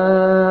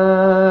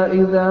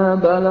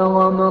إِذَا بَلَغَ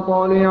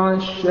مَطْلِعَ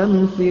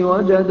الشَّمْسِ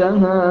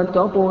وَجَدَهَا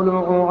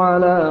تَطْلُعُ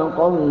عَلَى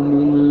قَوْمٍ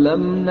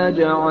لَمْ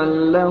نَجْعَلْ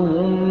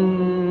لَهُم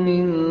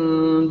مِّن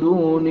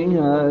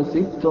دُونِهَا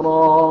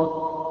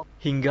سِتْرًا.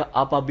 Hingga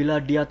apabila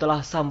dia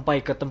telah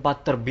sampai ke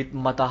tempat terbit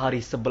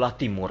matahari sebelah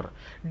timur,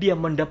 dia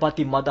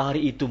mendapati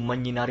matahari itu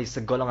menyinari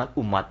segolongan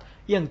umat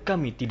yang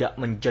kami tidak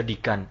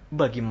menjadikan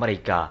bagi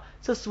mereka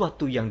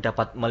sesuatu yang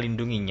dapat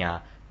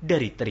melindunginya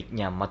dari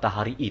teriknya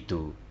matahari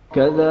itu.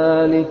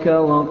 كَذَلِكَ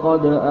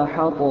وَقَدْ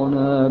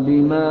أَحَطْنَا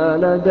بِمَا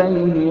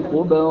لَدَيْهِ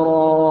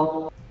خُبْرًا.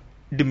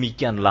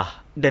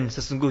 Demikianlah, dan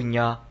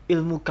sesungguhnya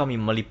ilmu kami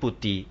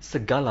meliputi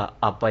segala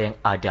apa yang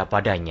ada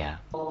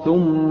padanya.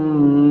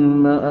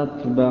 ثُمَّ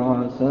أَتْبَعَ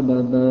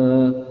سَبَبًا.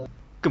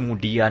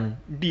 Kemudian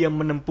dia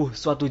menempuh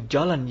suatu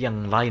jalan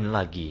yang lain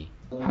lagi.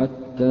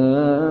 حَتَّى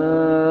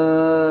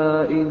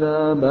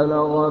إِذَا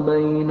بَلَغَ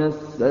بَيْنَ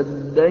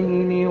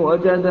السَّدَّيْنِ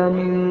وَجَدَ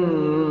مِن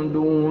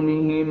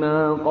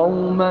دُونِهِمَا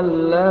قَوْمًا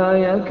لَّا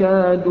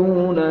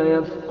يَكَادُونَ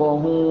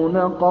يَفْقَهُونَ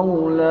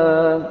قَوْلًا.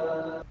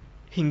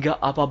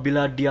 Hingga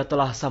apabila dia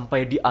telah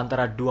sampai di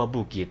antara 2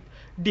 bukit,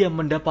 dia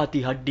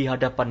mendapati di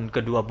hadapan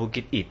kedua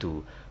bukit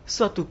itu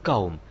suatu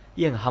kaum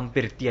yang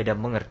hampir tiada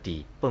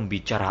mengerti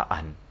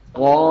pembicaraan.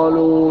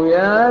 قالوا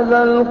يا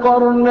ذا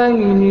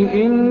القرنين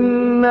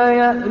إن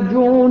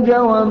يأجوج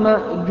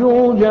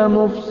ومأجوج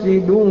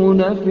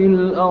مفسدون في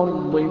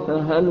الأرض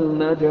فهل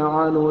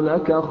نجعل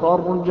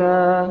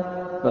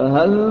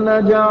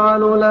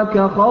لك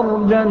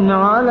خرجا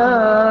على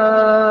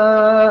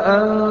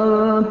أن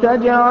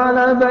فجعل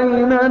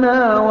بيننا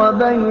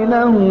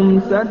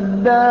وبينهم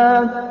سدا.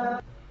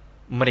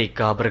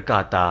 Mereka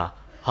berkata,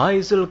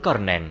 "Hai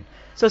Zulkarnain,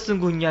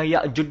 sesungguhnya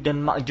Ya'juj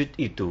dan Ma'juj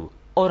itu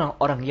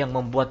orang-orang yang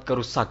membuat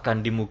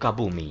kerusakan di muka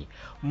bumi.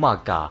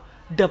 Maka,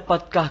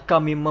 dapatkah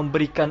kami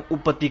memberikan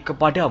upeti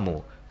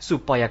kepadamu,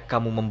 supaya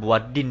kamu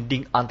membuat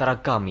dinding antara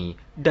kami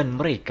dan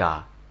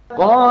mereka?"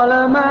 قال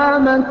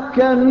ما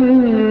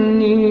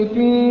مكني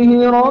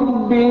فيه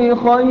ربي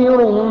خير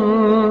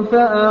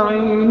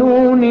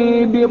فأعينوني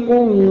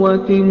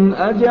بقوة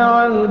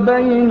أجعل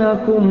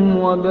بينكم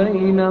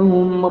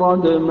وبينهم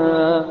ردما.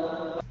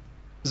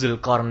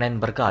 Zulkarnain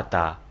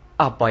berkata,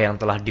 "Apa yang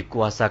telah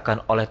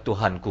dikuasakan oleh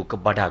Tuhanku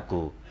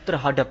kepadaku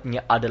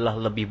terhadapnya adalah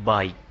lebih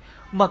baik.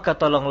 Maka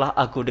tolonglah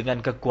aku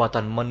dengan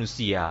kekuatan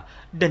manusia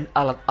dan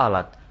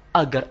alat-alat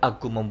agar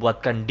aku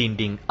membuatkan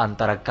dinding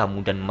antara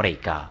kamu dan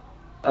mereka."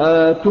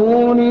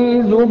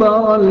 آتوني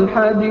زبر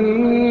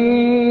الحديد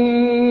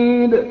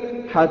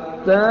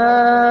حتى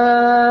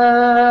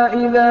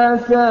إذا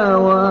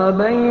ساوى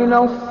بين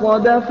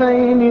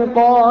الصدفين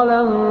قال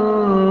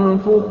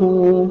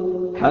انفخوا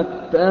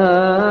حتى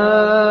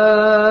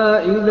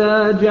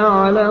إذا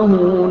جعله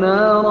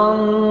نارا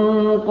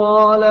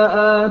قال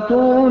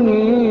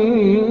آتوني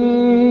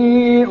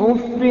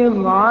أفرغ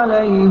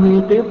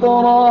عليه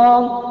قطرا.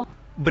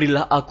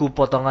 Berilah aku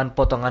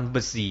potongan-potongan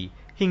besi,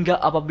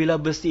 hingga apabila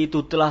besi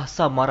itu telah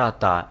sama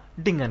rata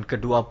dengan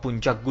kedua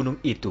puncak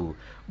gunung itu,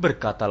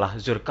 berkatalah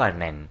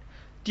Zulkarnain,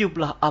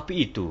 "Tiuplah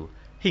api itu,"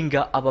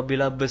 hingga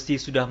apabila besi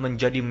sudah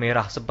menjadi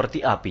merah seperti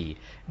api,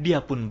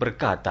 dia pun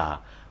berkata,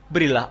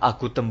 "Berilah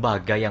aku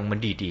tembaga yang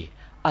mendidih,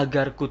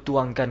 agar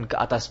kutuangkan ke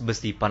atas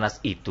besi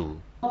panas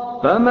itu."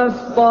 فما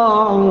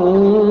استطاعوا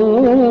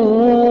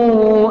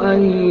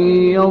أن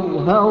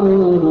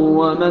يظهروه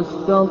وما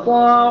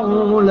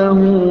استطاعوا له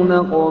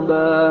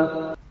نقبا.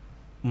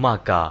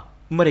 Maka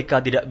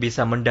mereka tidak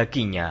bisa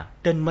mendakinya,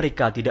 dan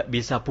mereka tidak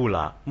bisa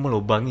pula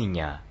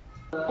melubanginya.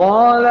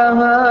 قال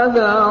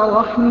هذا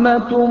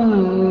رحمة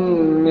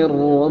من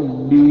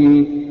ربي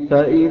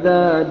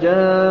فإذا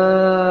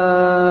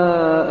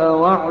جاء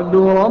وعد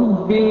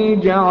ربي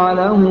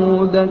جعله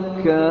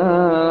دكا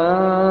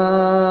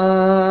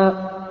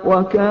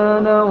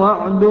وكان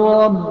وعد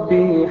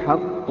ربي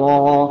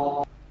حقا.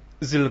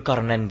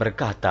 Zulkarnain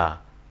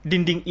berkata,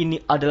 "Dinding ini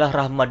adalah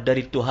rahmat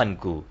dari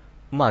Tuhanku,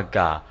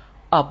 maka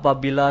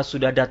apabila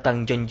sudah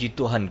datang janji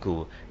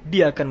Tuhanku,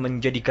 dia akan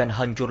menjadikan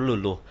hancur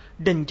luluh,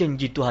 dan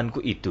janji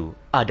Tuhanku itu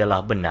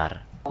adalah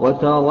benar."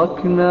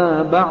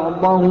 وتركنا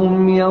بعضهم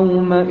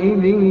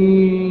يومئذ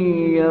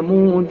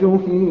يموج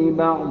في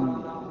بعض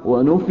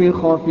ونفخ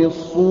في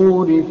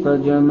الصور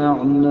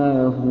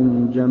فجمعناهم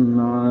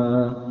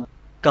جمعا.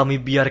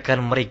 Kami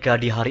biarkan mereka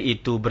di hari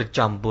itu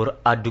bercampur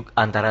aduk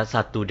antara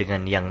satu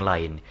dengan yang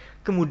lain,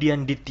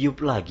 kemudian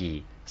ditiup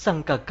lagi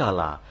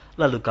sangkakala,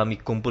 lalu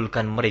kami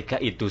kumpulkan mereka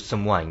itu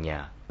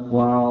semuanya.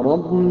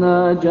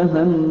 وعرضنا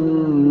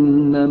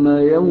جهنم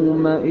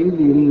يومئذ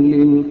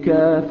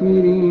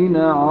للكافرين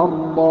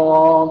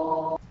عرضا.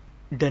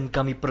 Dan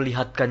kami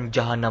perlihatkan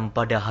jahanam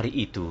pada hari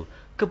itu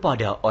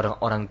kepada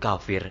orang-orang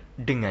kafir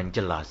dengan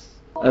jelas.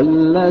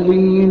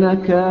 الذين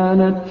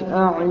كانت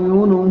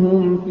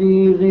أعينهم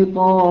في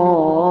غطاء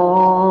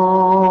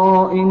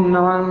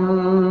عن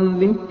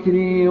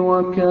ذكري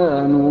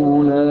وكانوا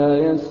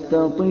لا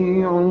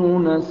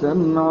يستطيعون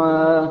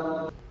سمعا.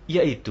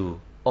 Yaitu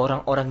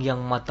orang-orang yang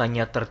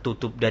matanya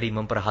tertutup dari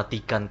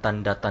memperhatikan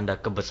tanda-tanda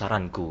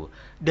kebesaranku,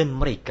 dan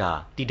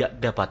mereka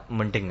tidak dapat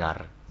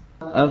mendengar.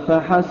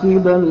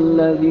 أفحسب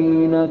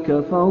الذين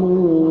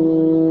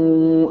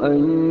كفروا أن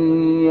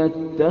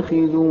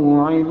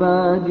يتخذوا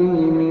عبادي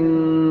من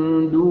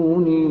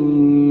دوني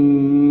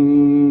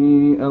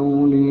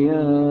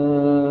أولياء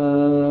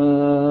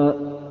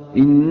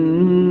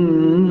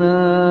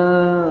إنا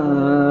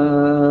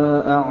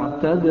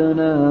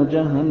أعتدنا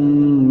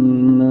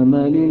جهنم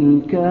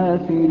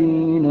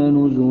للكافرين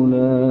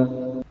نزلا.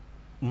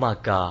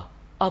 Maka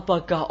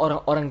apakah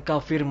orang-orang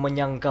kafir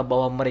menyangka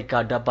bahwa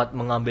mereka dapat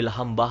mengambil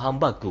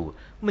hamba-hambaku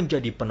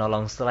menjadi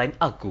penolong selain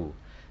aku?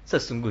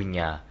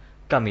 Sesungguhnya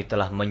kami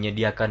telah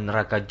menyediakan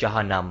neraka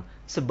jahanam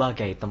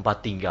sebagai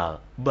tempat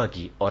tinggal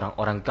bagi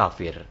orang-orang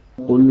kafir.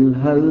 قل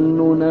هل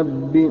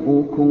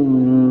ننبئكم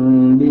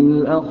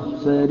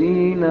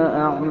بالأخسرين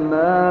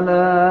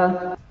أعمالا.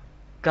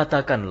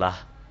 Katakanlah,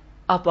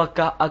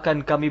 apakah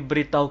akan kami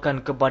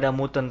beritahukan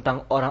kepadamu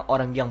tentang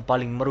orang-orang yang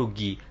paling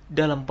merugi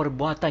dalam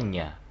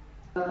perbuatannya?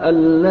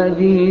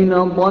 الذين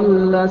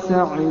ضل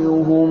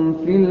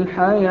سعيهم في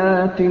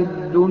الحياة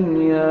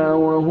الدنيا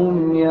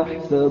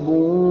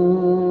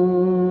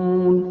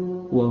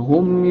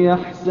وهم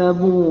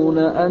يحسبون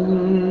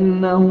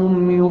أنهم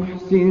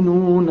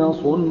يحسنون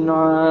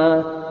صنعا.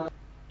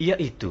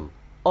 Yaitu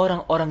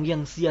orang-orang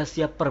yang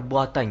sia-sia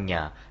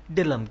perbuatannya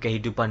dalam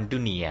kehidupan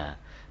dunia,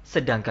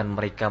 sedangkan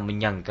mereka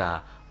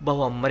menyangka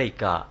bahwa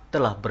mereka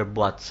telah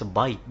berbuat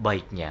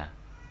sebaik-baiknya.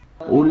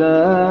 أولئك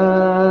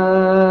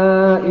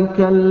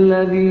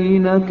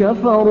الذين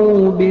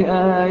كفروا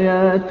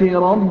بآيات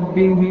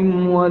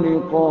ربهم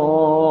ولقائه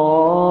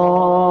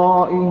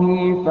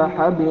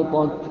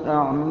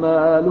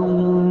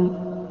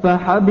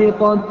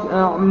فحبطت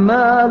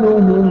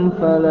أعمالهم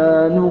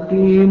فلا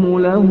نقيم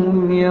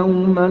لهم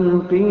يوم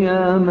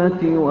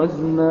القيامة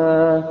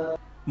وزنا.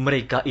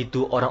 Mereka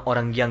itu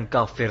orang-orang yang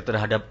kafir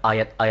terhadap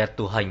ayat-ayat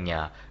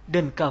Tuhannya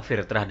dan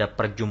kafir terhadap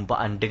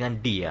perjumpaan dengan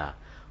Dia.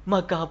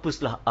 Maka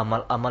hapuslah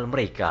amal-amal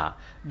mereka,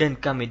 dan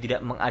kami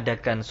tidak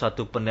mengadakan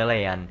suatu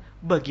penilaian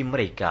bagi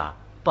mereka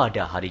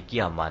pada hari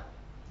kiamat.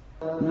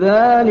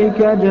 ذلك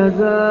جزاؤهم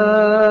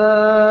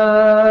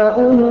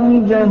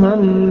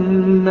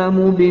جهنم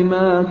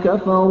بما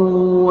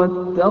كفروا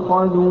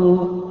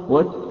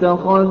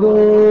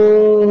واتخذوا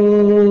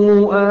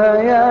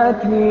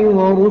آياتي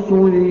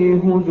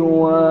ورسلي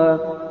هزوا.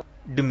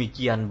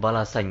 Demikian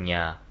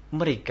balasannya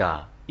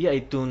mereka,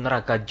 yaitu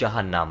neraka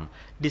jahanam,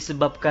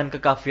 disebabkan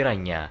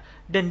kekafirannya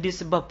dan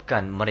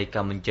disebabkan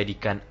mereka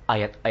menjadikan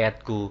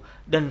ayat-ayatku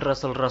dan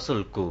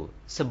rasul-rasulku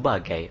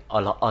sebagai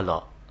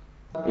olok-olok.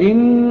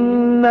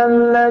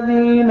 Innal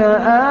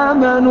ladzina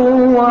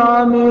amanu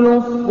wa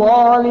 'amilus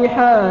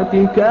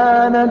shalihati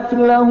kanat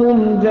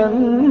lahum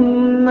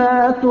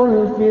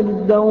jannatul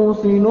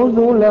firdausi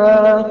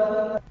nuzula.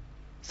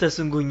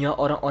 Sesungguhnya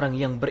orang-orang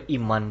yang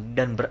beriman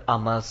dan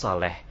beramal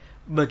saleh,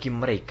 bagi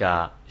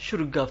mereka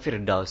surga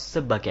Firdaus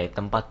sebagai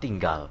tempat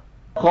tinggal.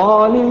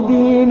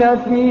 Khalidina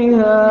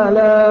fiha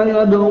la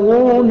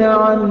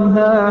yabghuna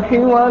 'anha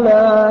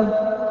hiwala.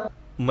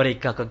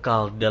 Mereka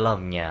kekal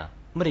dalamnya,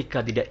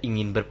 mereka tidak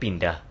ingin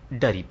berpindah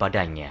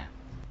daripadanya.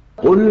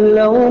 قل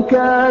لو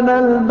كان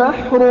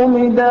البحر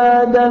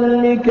مدادا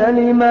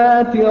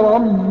لكلمات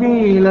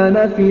ربي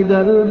لنفد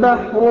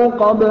البحر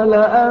قبل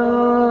أن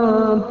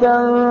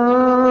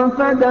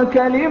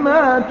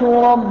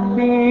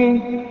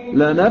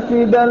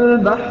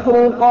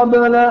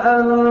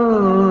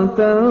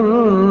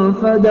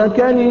تنفد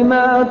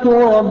كلمات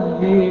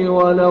ربي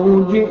ولو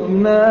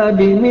جئنا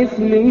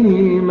بمثله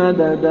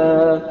مددا.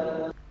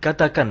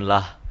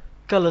 Katakanlah,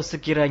 kalau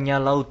sekiranya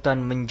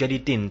lautan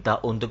menjadi tinta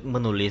untuk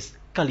menulis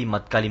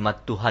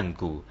kalimat-kalimat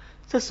Tuhanku,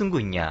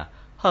 sesungguhnya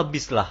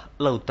habislah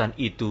lautan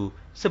itu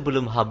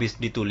sebelum habis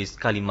ditulis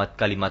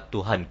kalimat-kalimat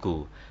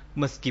Tuhanku,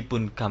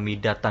 meskipun kami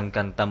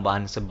datangkan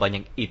tambahan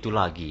sebanyak itu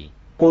lagi.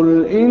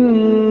 Qul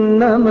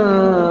innama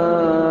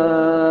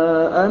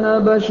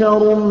ana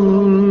basyarum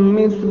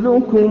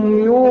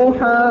mithlukum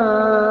yuha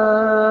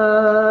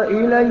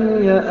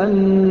ilayya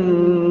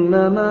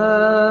annama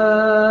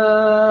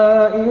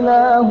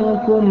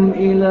ilahukum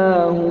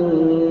ilahun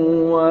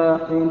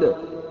wahid.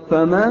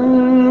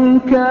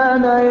 فمن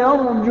كان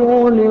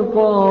يرجو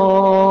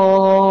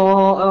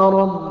لقاء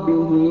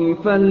ربه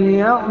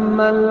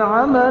فليعمل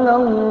عملا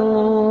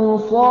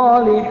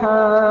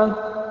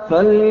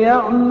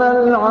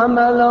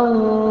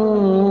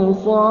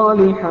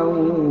صالحا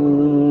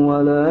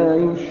ولا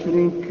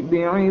يشرك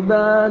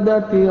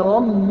بعبادة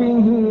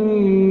ربه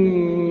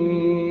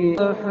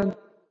أحد.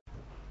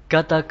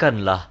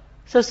 Katakanlah,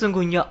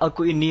 sesungguhnya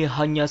aku ini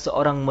hanya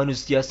seorang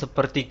manusia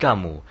seperti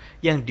kamu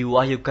yang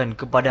diwahyukan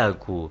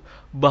kepadaku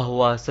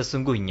bahwa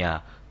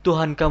sesungguhnya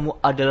Tuhan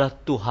kamu adalah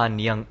Tuhan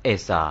yang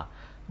Esa.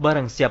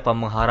 Barang siapa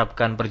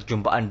mengharapkan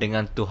perjumpaan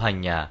dengan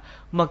Tuhannya,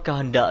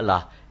 maka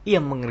hendaklah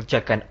ia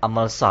mengerjakan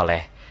amal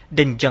saleh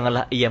dan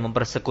janganlah ia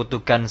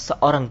mempersekutukan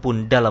seorang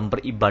pun dalam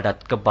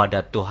beribadat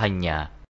kepada Tuhannya.